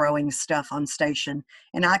we were growing stuff on station.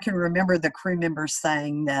 And I can remember the crew members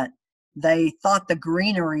saying that they thought the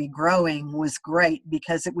greenery growing was great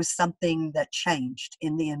because it was something that changed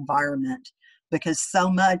in the environment, because so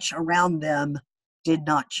much around them did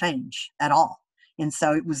not change at all. And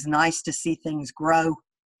so it was nice to see things grow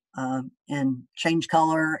and change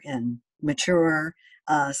color and mature.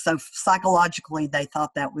 So psychologically, they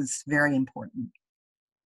thought that was very important.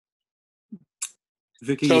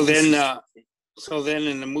 Vickie, so then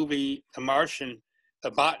in the movie The Martian,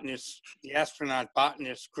 the astronaut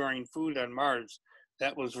botanist growing food on Mars,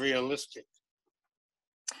 that was realistic.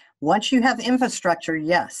 Once you have infrastructure,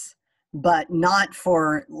 yes, but not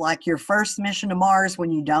for like your first mission to Mars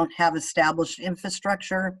when you don't have established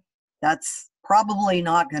infrastructure. That's probably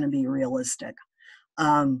not going to be realistic.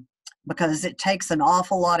 Because it takes an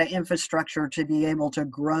awful lot of infrastructure to be able to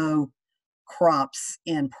grow crops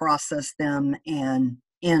and process them and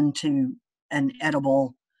into an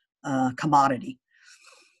edible commodity.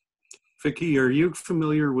 Vickie, are you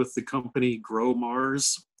familiar with the company Grow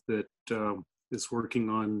Mars that is working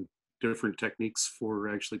on different techniques for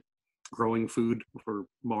actually growing food for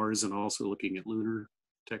Mars, and also looking at lunar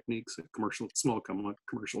techniques, at small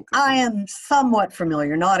commercial company? I am somewhat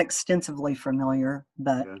familiar, not extensively familiar,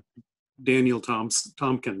 but Daniel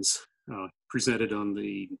Tompkins presented on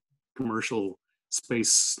the commercial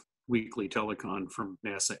space weekly telecon from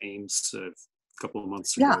NASA Ames a couple of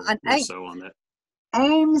months ago or so on that.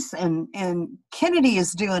 Ames and Kennedy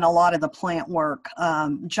is doing a lot of the plant work.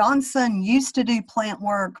 Johnson used to do plant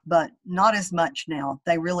work, but not as much now.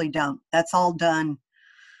 They really don't. That's all done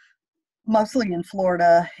mostly in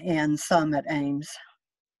Florida and some at Ames.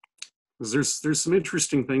 There's some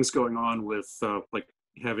interesting things going on with like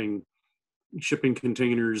having shipping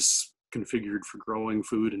containers configured for growing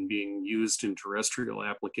food and being used in terrestrial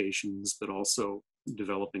applications, but also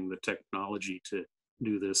developing the technology to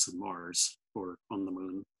do this in Mars or on the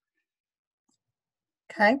moon.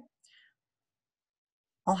 Okay.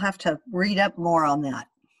 I'll have to read up more on that.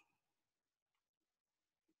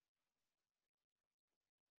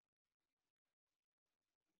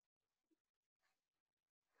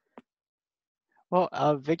 Well,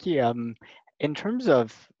 Vickie, in terms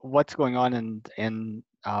of what's going on in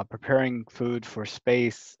preparing food for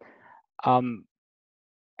space, um,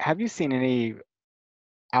 have you seen any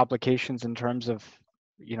applications in terms of,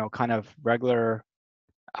 kind of regular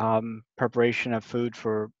preparation of food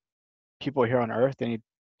for people here on Earth? Any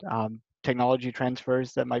technology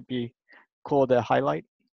transfers that might be cool to highlight?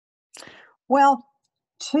 Well,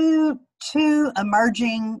 two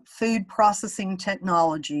emerging food processing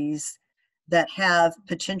technologies that have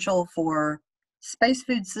potential for space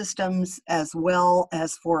food systems as well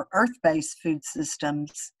as for Earth-based food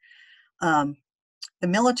systems. The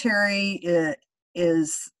military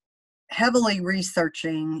is heavily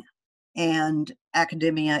researching, and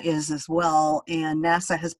academia is as well, and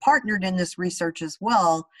NASA has partnered in this research as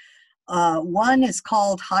well. One is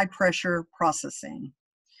called high pressure processing.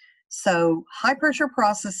 So high pressure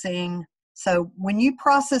processing, so when you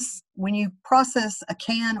process a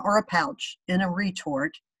can or a pouch in a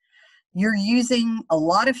retort, you're using a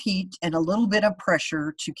lot of heat and a little bit of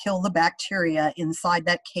pressure to kill the bacteria inside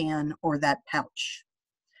that can or that pouch.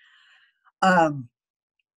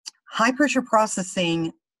 High pressure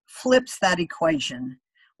processing flips that equation,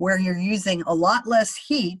 where you're using a lot less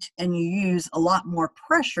heat and you use a lot more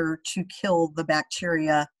pressure to kill the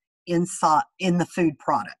bacteria inside in the food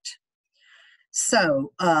product.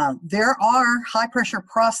 So there are high pressure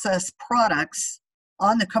process products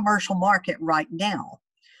on the commercial market right now,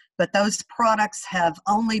 but those products have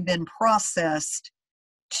only been processed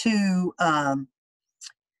to a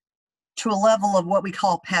level of what we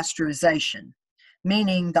call pasteurization,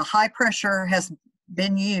 meaning the high pressure has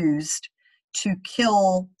been used to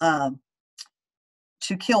kill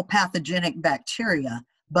pathogenic bacteria,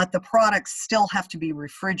 but the products still have to be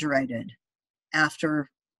refrigerated after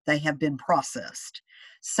they have been processed.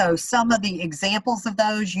 So some of the examples of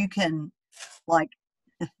those, you can, like,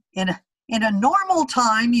 in a normal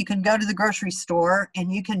time, you can go to the grocery store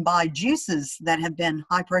and you can buy juices that have been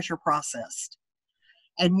high pressure processed.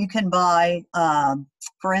 And you can buy,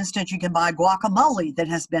 for instance, you can buy guacamole that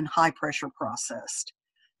has been high pressure processed.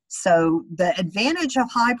 So the advantage of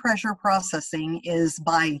high pressure processing is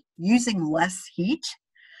by using less heat,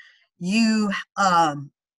 you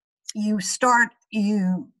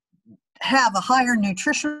have a higher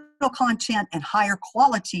nutritional content and higher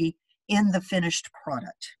quality in the finished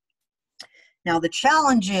product. Now the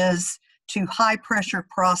challenge is to high pressure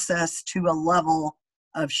process to a level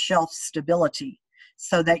of shelf stability,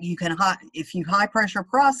 so that you can, if you high pressure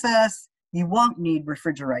process, you won't need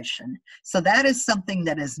refrigeration. So that is something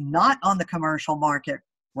that is not on the commercial market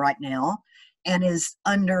right now and is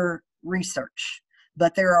under research.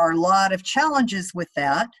 But there are a lot of challenges with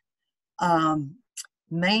that.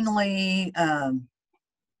 Mainly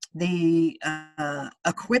the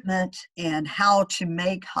equipment and how to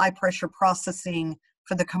make high pressure processing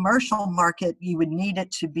for the commercial market. You would need it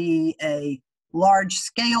to be a large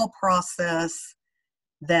scale process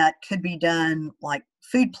that could be done, like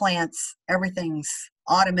food plants, everything's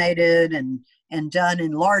automated and done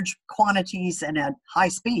in large quantities and at high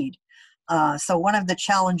speed. So one of the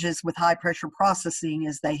challenges with high pressure processing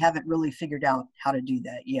is they haven't really figured out how to do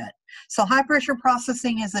that yet. So high pressure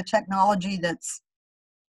processing is a technology that's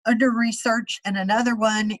under research, and another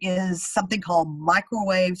one is something called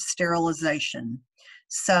microwave sterilization.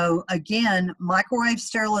 So again, microwave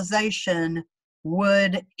sterilization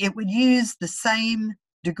would use the same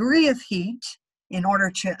degree of heat in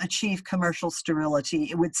order to achieve commercial sterility.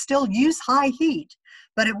 It would still use high heat,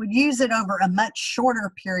 but it would use it over a much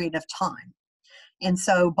shorter period of time. And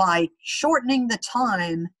so by shortening the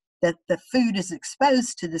time that the food is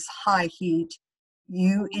exposed to this high heat,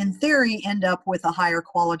 you, in theory, end up with a higher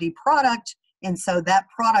quality product. And so that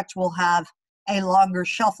product will have a longer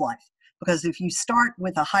shelf life. Because if you start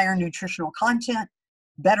with a higher nutritional content,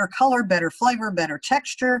 better color, better flavor, better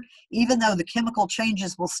texture, even though the chemical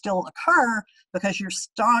changes will still occur, because you're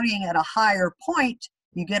starting at a higher point,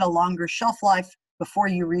 you get a longer shelf life before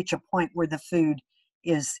you reach a point where the food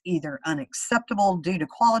is either unacceptable due to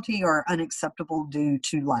quality or unacceptable due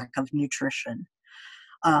to lack of nutrition.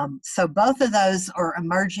 So both of those are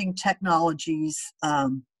emerging technologies,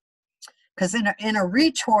 because in a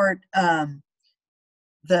retort,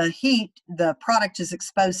 the product is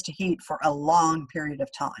exposed to heat for a long period of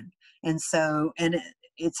time. And so,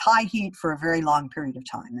 it's high heat for a very long period of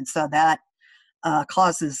time. And so that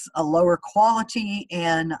causes a lower quality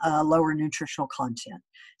and a lower nutritional content.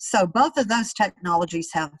 So both of those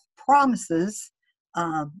technologies have promises,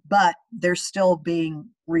 but they're still being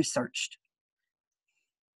researched.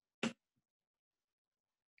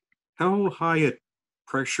 How high a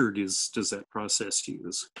pressure does that process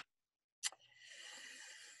use?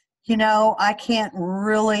 You know, I can't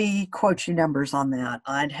really quote you numbers on that.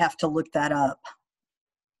 I'd have to look that up.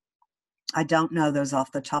 I don't know those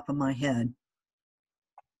off the top of my head.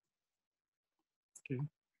 Okay.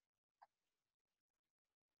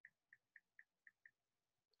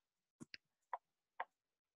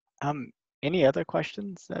 Any other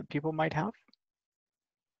questions that people might have?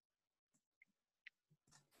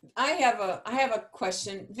 I have a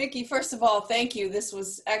question. Vickie, first of all, thank you. This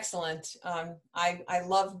was excellent. I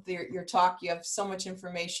love your talk. You have so much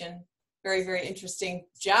information. Very, very interesting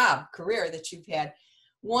career that you've had.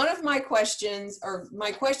 One of my questions, or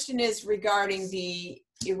my question is regarding the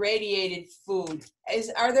irradiated food.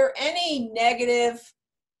 Are there any negative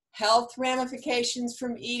health ramifications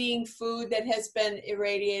from eating food that has been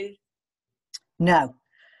irradiated? No.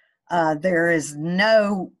 There is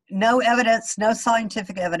no evidence, no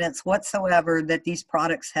scientific evidence whatsoever that these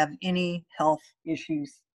products have any health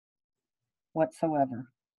issues whatsoever.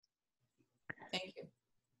 Thank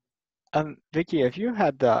you. Vickie, if you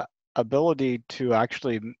had the ability to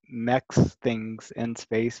actually mix things in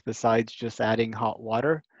space besides just adding hot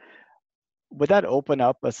water, would that open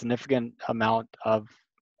up a significant amount of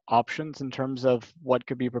options in terms of what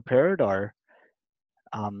could be prepared, or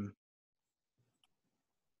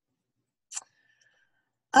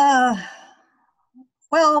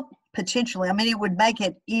Well, potentially. I mean, it would make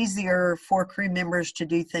it easier for crew members to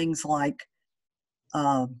do things like,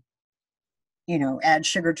 you know, add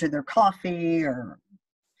sugar to their coffee or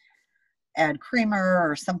add creamer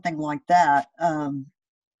or something like that.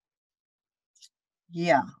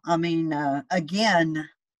 Yeah, I mean, again,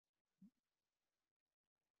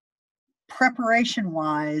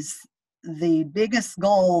 preparation-wise, the biggest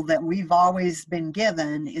goal that we've always been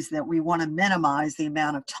given is that we want to minimize the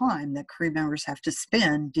amount of time that crew members have to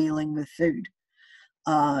spend dealing with food.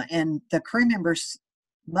 And the crew members,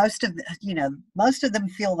 most of them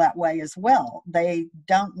feel that way as well. They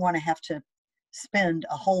don't want to have to spend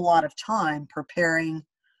a whole lot of time preparing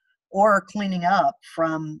or cleaning up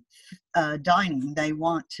from dining. They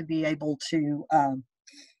want to be able to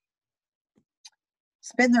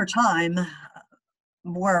spend their time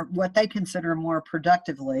more, what they consider more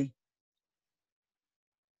productively.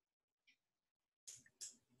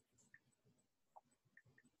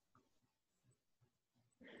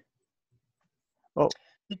 well,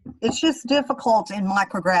 It's just difficult in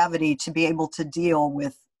microgravity to be able to deal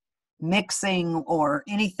with mixing or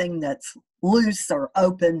anything that's loose or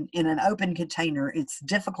open in an open container. It's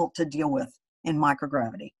difficult to deal with in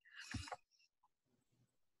microgravity.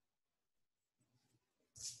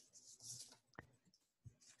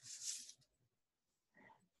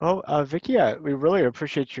 Well, Vickie, we really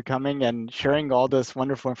appreciate you coming and sharing all this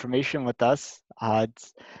wonderful information with us.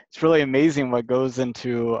 It's really amazing what goes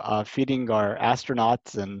into feeding our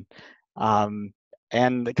astronauts, and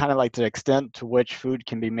kind of like the extent to which food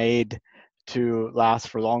can be made to last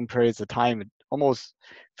for long periods of time. It almost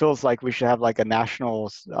feels like we should have like a national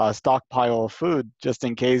stockpile of food just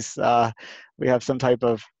in case we have some type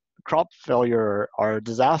of crop failure or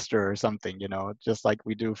disaster or something, you know, just like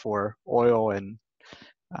we do for oil and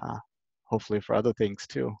hopefully for other things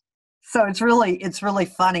too. So it's really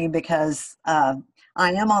funny because I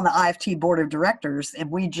am on the IFT board of directors, and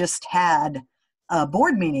we just had a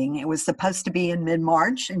board meeting. It was supposed to be in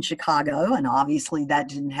mid-March in Chicago, and obviously that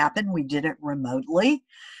didn't happen. We did it remotely.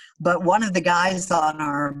 But one of the guys on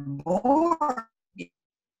our board,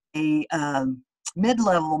 a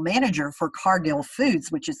mid-level manager for Cargill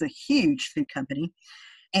Foods, which is a huge food company,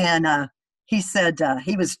 and he said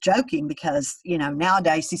he was joking because, you know,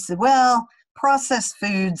 nowadays he said, well, processed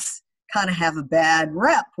foods kind of have a bad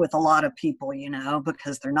rep with a lot of people, you know,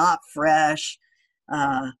 because they're not fresh.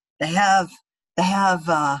 They have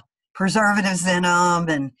preservatives in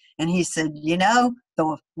them, and he said, you know,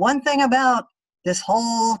 the one thing about this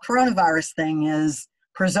whole coronavirus thing is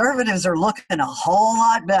preservatives are looking a whole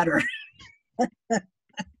lot better.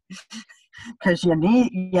 Because you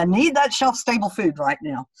need that shelf-stable food right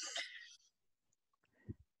now.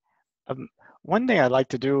 One thing I'd like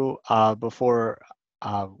to do before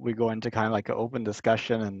we go into kind of like an open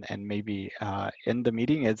discussion and maybe end the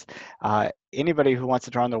meeting is anybody who wants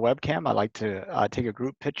to turn on their webcam, I'd like to take a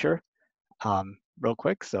group picture real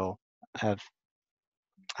quick. So have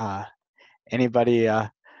anybody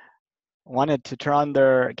wanted to turn on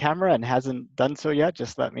their camera and hasn't done so yet,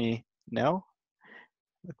 just let me know.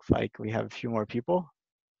 Looks like we have a few more people.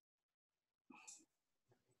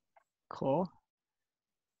 Cool.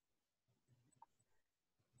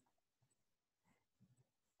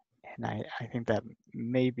 And I think that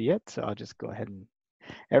may be it. So I'll just go ahead and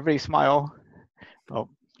everybody smile. Oh,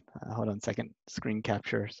 hold on a second. Screen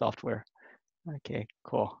capture software. Okay,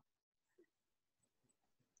 cool.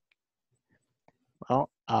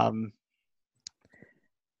 Thank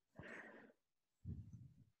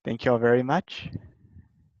you all very much.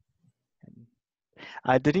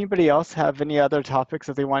 Did anybody else have any other topics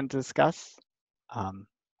that they wanted to discuss?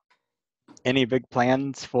 Any big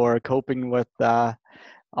plans for coping with our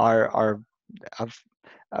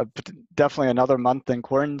definitely another month in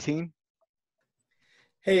quarantine?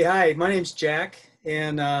 Hey, hi, my name's Jack,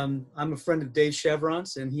 and I'm a friend of Dave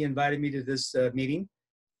Chevron's, and he invited me to this meeting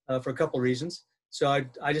for a couple of reasons. So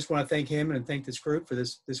I just want to thank him and thank this group for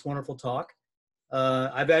this wonderful talk.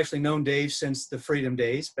 I've actually known Dave since the Freedom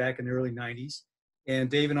Days back in the early 90s.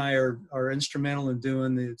 And Dave and I are instrumental in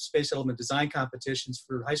doing the space settlement design competitions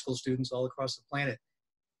for high school students all across the planet.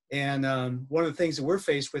 And one of the things that we're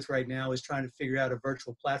faced with right now is trying to figure out a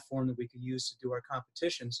virtual platform that we can use to do our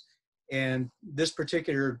competitions. And this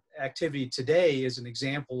particular activity today is an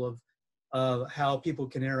example of how people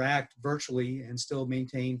can interact virtually and still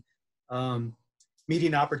maintain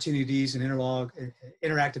meeting opportunities and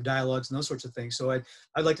interactive dialogues and those sorts of things. So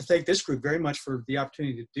I'd like to thank this group very much for the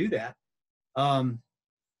opportunity to do that. And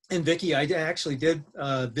Vickie, I actually did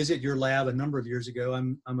visit your lab a number of years ago.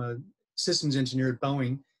 I'm a systems engineer at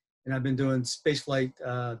Boeing, and I've been doing spaceflight,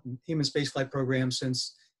 human spaceflight programs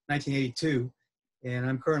since 1982. And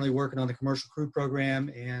I'm currently working on the commercial crew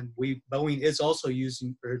program, and Boeing is also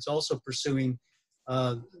pursuing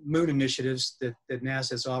moon initiatives that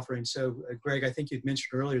NASA is offering. So, Greg, I think you'd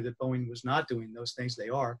mentioned earlier that Boeing was not doing those things. They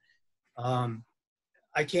are.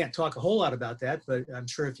 I can't talk a whole lot about that, but I'm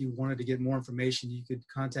sure if you wanted to get more information, you could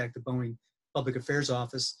contact the Boeing Public Affairs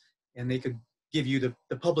Office, and they could give you the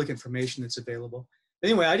public information that's available.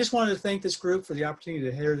 Anyway, I just wanted to thank this group for the opportunity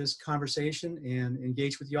to hear this conversation and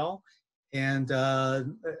engage with y'all. And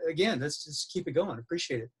again, let's just keep it going.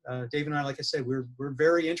 Appreciate it. Dave and I, like I said, we're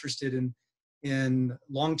very interested in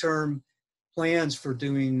long-term plans for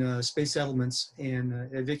doing space settlements. And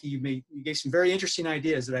Vickie, you gave some very interesting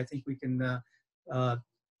ideas that I think we can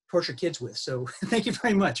torture kids with. So thank you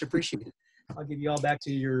very much. Appreciate it. I'll give you all back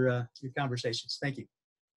to your conversations. Thank you.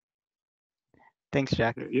 Thanks,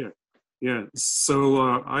 Jack. Yeah.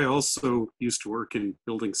 So I also used to work in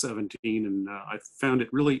Building 17, and I found it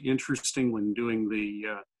really interesting when doing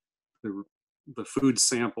the food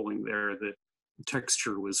sampling there that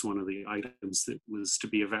texture was one of the items that was to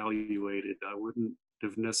be evaluated. I wouldn't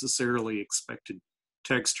have necessarily expected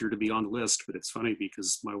texture to be on the list, but it's funny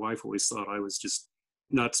because my wife always thought I was just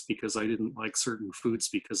nuts because I didn't like certain foods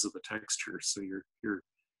because of the texture. So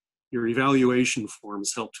your evaluation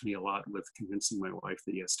forms helped me a lot with convincing my wife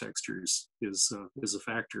that yes, textures is a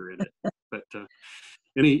factor in it. But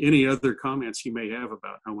any other comments you may have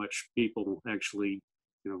about how much people actually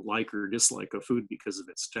like or dislike a food because of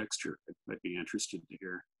its texture, I'd be interested to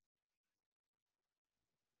hear.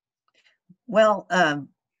 Well,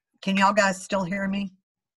 can y'all guys still hear me?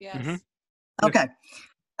 Yes. Mm-hmm. Okay.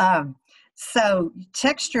 So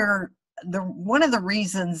texture, one of the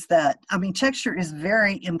reasons that, texture is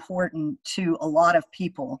very important to a lot of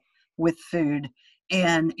people with food,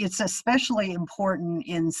 and it's especially important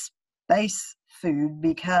in space food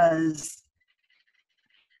because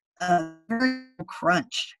very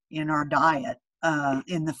crunch in our diet,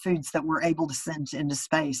 in the foods that we're able to send into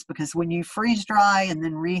space, because when you freeze dry and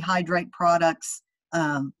then rehydrate products,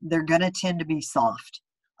 they're going to tend to be soft.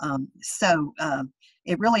 So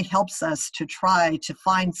it really helps us to try to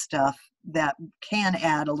find stuff that can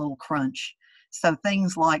add a little crunch. So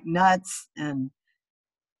things like nuts and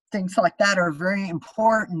things like that are very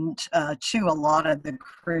important to a lot of the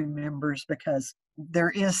crew members because there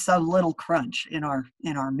is so little crunch in our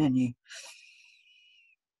menu.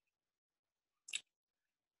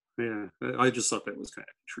 Yeah, I just thought that was kind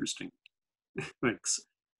of interesting. Thanks.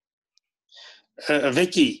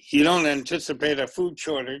 Vickie, you don't anticipate a food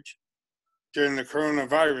shortage during the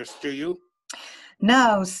coronavirus, do you?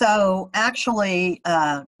 No, so actually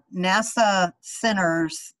NASA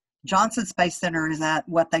centers, Johnson Space Center is at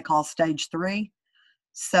what they call stage 3.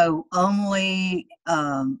 So only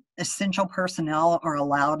essential personnel are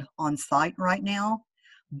allowed on site right now.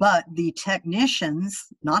 But the technicians,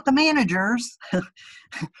 not the managers,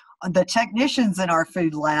 the technicians in our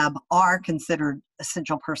food lab are considered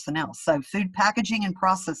essential personnel. So food packaging and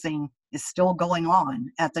processing is still going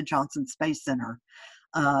on at the Johnson Space Center.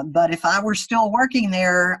 But if I were still working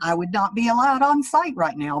there, I would not be allowed on site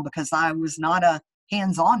right now because I was not a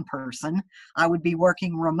hands-on person. I would be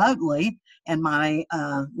working remotely, and my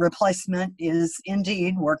replacement is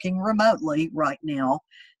indeed working remotely right now.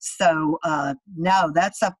 So no,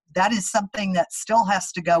 that is something that still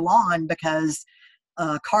has to go on because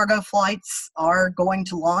cargo flights are going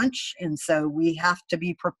to launch, and so we have to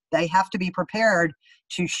be they have to be prepared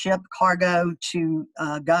to ship cargo to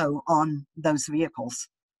go on those vehicles.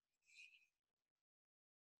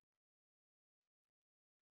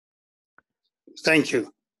 Thank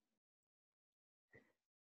you.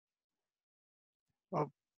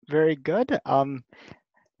 Well, very good.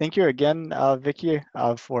 Thank you again, Vickie,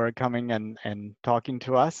 for coming and talking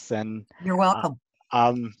to us. And You're welcome.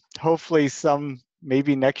 hopefully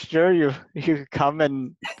maybe next year you come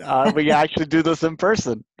and we can actually do this in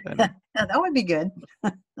person. And, That would be good.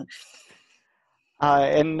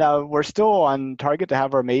 we're still on target to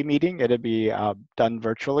have our May meeting. It'll be done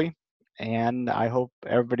virtually. And I hope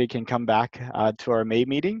everybody can come back to our May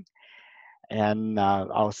meeting. And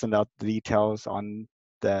I'll send out the details on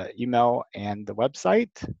the email and the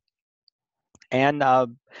website. And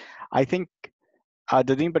I think,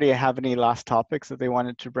 did anybody have any last topics that they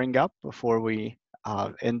wanted to bring up before we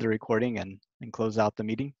end the recording and close out the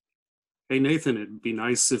meeting? Hey, Nathan, it'd be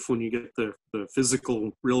nice if when you get the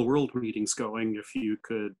physical real world meetings going, if you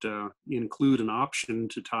could include an option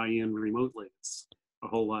to tie in remotely. It's a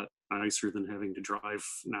whole lot nicer than having to drive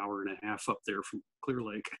an hour and a half up there from Clear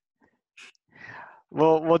Lake.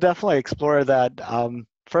 We'll definitely explore that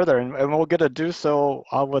further, and we'll get to do so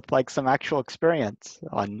with like some actual experience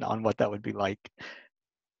on what that would be like.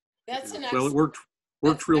 That's an Well, it excellent,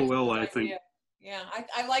 worked real an well, I excellent think. idea. Yeah,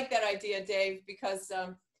 I like that idea, Dave, because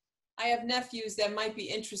I have nephews that might be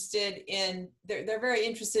interested in, they're very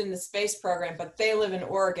interested in the space program, but they live in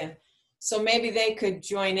Oregon. So maybe they could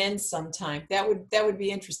join in sometime. That would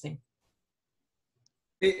be interesting.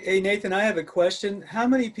 Hey, Nathan, I have a question. How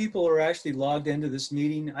many people are actually logged into this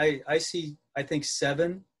meeting? I see, I think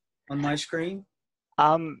 7 on my screen.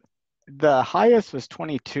 The highest was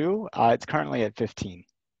 22. It's currently at 15.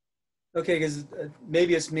 Okay, because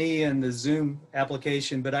maybe it's me and the Zoom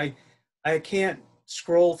application, but I can't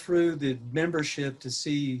scroll through the membership to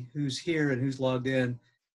see who's here and who's logged in.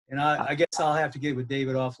 And I guess I'll have to get with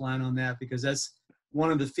David offline on that, because that's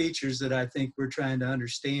one of the features that I think we're trying to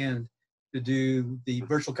understand to do the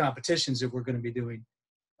virtual competitions that we're going to be doing.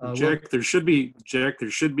 Jack, there should be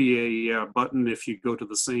a button if you go to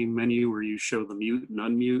the same menu where you show the mute and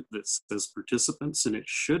unmute that says participants, and it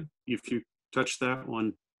should, if you touch that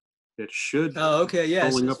one, it should. Oh, okay, yeah.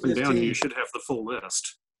 Scrolling up and 15. down, you should have the full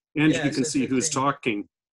list, and Yeah, you can see 15. who's talking.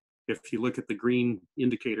 If you look at the green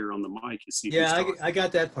indicator on the mic, you see who's Yeah, talking. I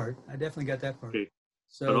got that part. I definitely got that part. Okay.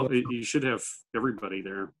 So But you should have everybody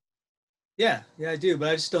there. yeah, I do, but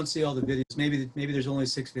I just don't see all the videos. Maybe there's only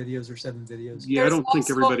 6 videos or 7 videos. Yeah, There's I don't think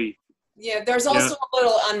also- everybody. Yeah, there's also a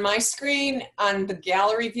little on my screen on the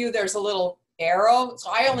gallery view, there's a little arrow. So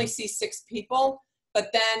I only see 6 people.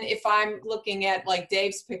 But then if I'm looking at like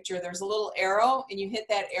Dave's picture, there's a little arrow and you hit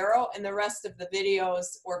that arrow and the rest of the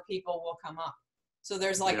videos or people will come up. So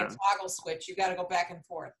there's like a toggle switch. You got to go back and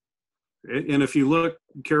forth. And if you look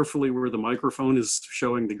carefully where the microphone is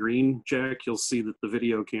showing the green, Jack, you'll see that the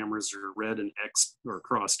video cameras are red and X or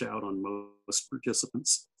crossed out on most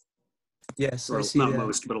participants. Yes, I Or see not that.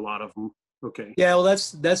 most, but a lot of them. Okay. Yeah, well,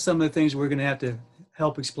 that's some of the things we're going to have to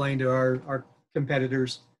help explain to our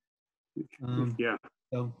competitors. Yeah.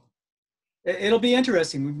 So it'll be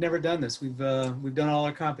interesting. We've never done this. We've done all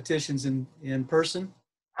our competitions in person,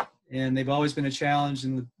 and they've always been a challenge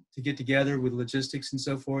to get together with logistics and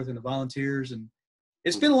so forth, and the volunteers, and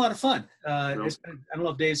it's been a lot of fun. I don't know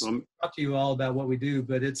if Dave's talked to you all about what we do,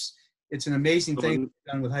 but it's an amazing thing we've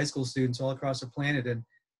done with high school students all across the planet, and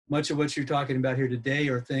much of what you're talking about here today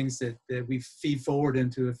are things that we feed forward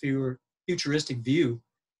into a futuristic view,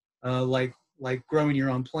 like growing your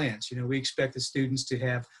own plants. You know, we expect the students to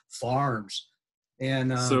have farms,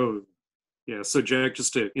 and So Jack,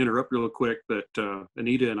 just to interrupt real quick, but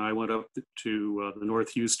Anita and I went up to the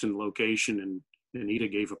North Houston location, and Anita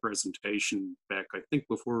gave a presentation back, I think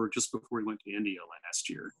just before we went to India last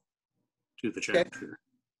year, to the chapter.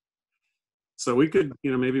 So we could,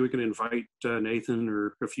 maybe we can invite Nathan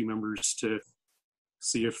or a few members to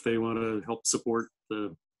see if they want to help support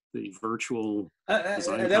the virtual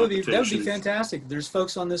design that would be competition. fantastic. There's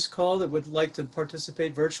folks on this call that would like to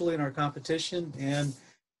participate virtually in our competition, and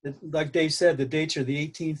like Dave said, the dates are the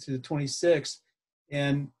 18th to the 26th.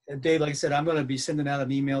 And Dave, like I said, I'm going to be sending out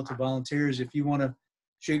an email to volunteers. If you want to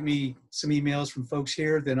shoot me some emails from folks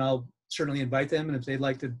here, then I'll certainly invite them. And if they'd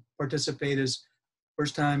like to participate as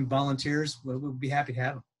first-time volunteers, we'll be happy to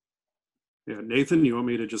have them. Yeah, Nathan, you want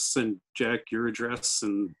me to just send Jack your address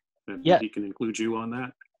and he can include you on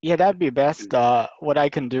that? Yeah, that'd be best. What I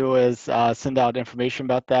can do is send out information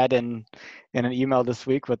about that in an email this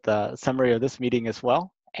week with a summary of this meeting as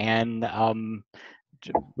well. And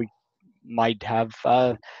might have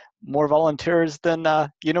more volunteers than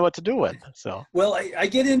you know what to do with. So. Well, I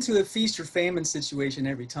get into a feast or famine situation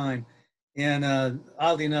every time. And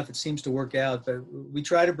oddly enough, it seems to work out. But we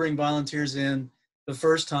try to bring volunteers in the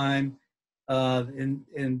first time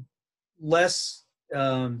in less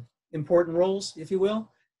important roles, if you will.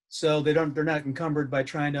 So they're not encumbered by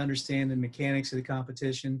trying to understand the mechanics of the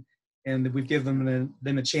competition. And we've given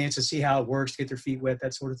them a chance to see how it works, to get their feet wet,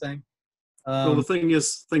 that sort of thing. Well, the thing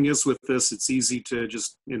is with this, it's easy to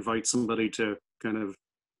just invite somebody to kind of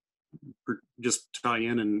just tie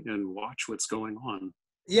in and watch what's going on.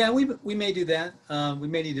 Yeah, we may do that. We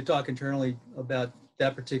may need to talk internally about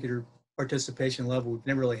that particular participation level. We've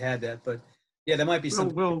never really had that, but yeah, that might be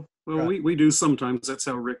something. Well, we do sometimes. That's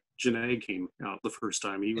how Rick Janae came out the first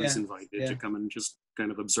time. He was invited to come and just kind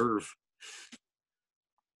of observe.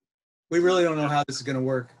 We really don't know how this is going to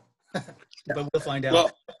work, but we'll find out.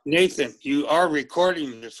 Well, Nathan, you are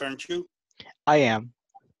recording this, aren't you? I am.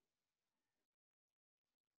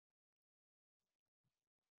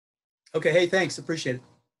 Okay. Hey, thanks. Appreciate it.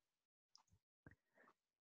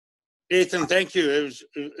 Nathan, thank you. It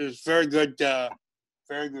was very good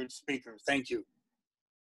speaker. Thank you.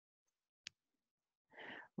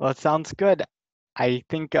 Well, it sounds good. I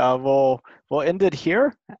think we'll end it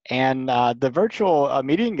here, and the virtual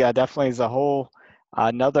meeting definitely is a whole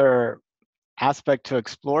another aspect to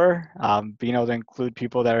explore. Being able to include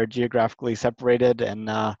people that are geographically separated, and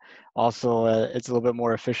also it's a little bit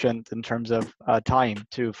more efficient in terms of time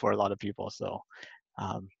too for a lot of people. So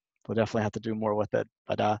we'll definitely have to do more with it.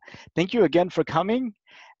 But thank you again for coming,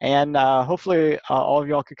 and hopefully all of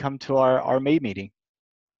y'all could come to our May meeting.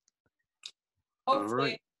 Hopefully. All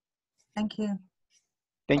right. Thank you.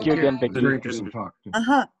 Thank you again, Very Vickie. interesting talk.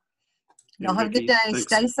 Y'all have a good Vickie, day. thanks.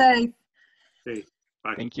 Stay safe. Okay,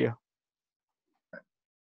 bye. Thank you.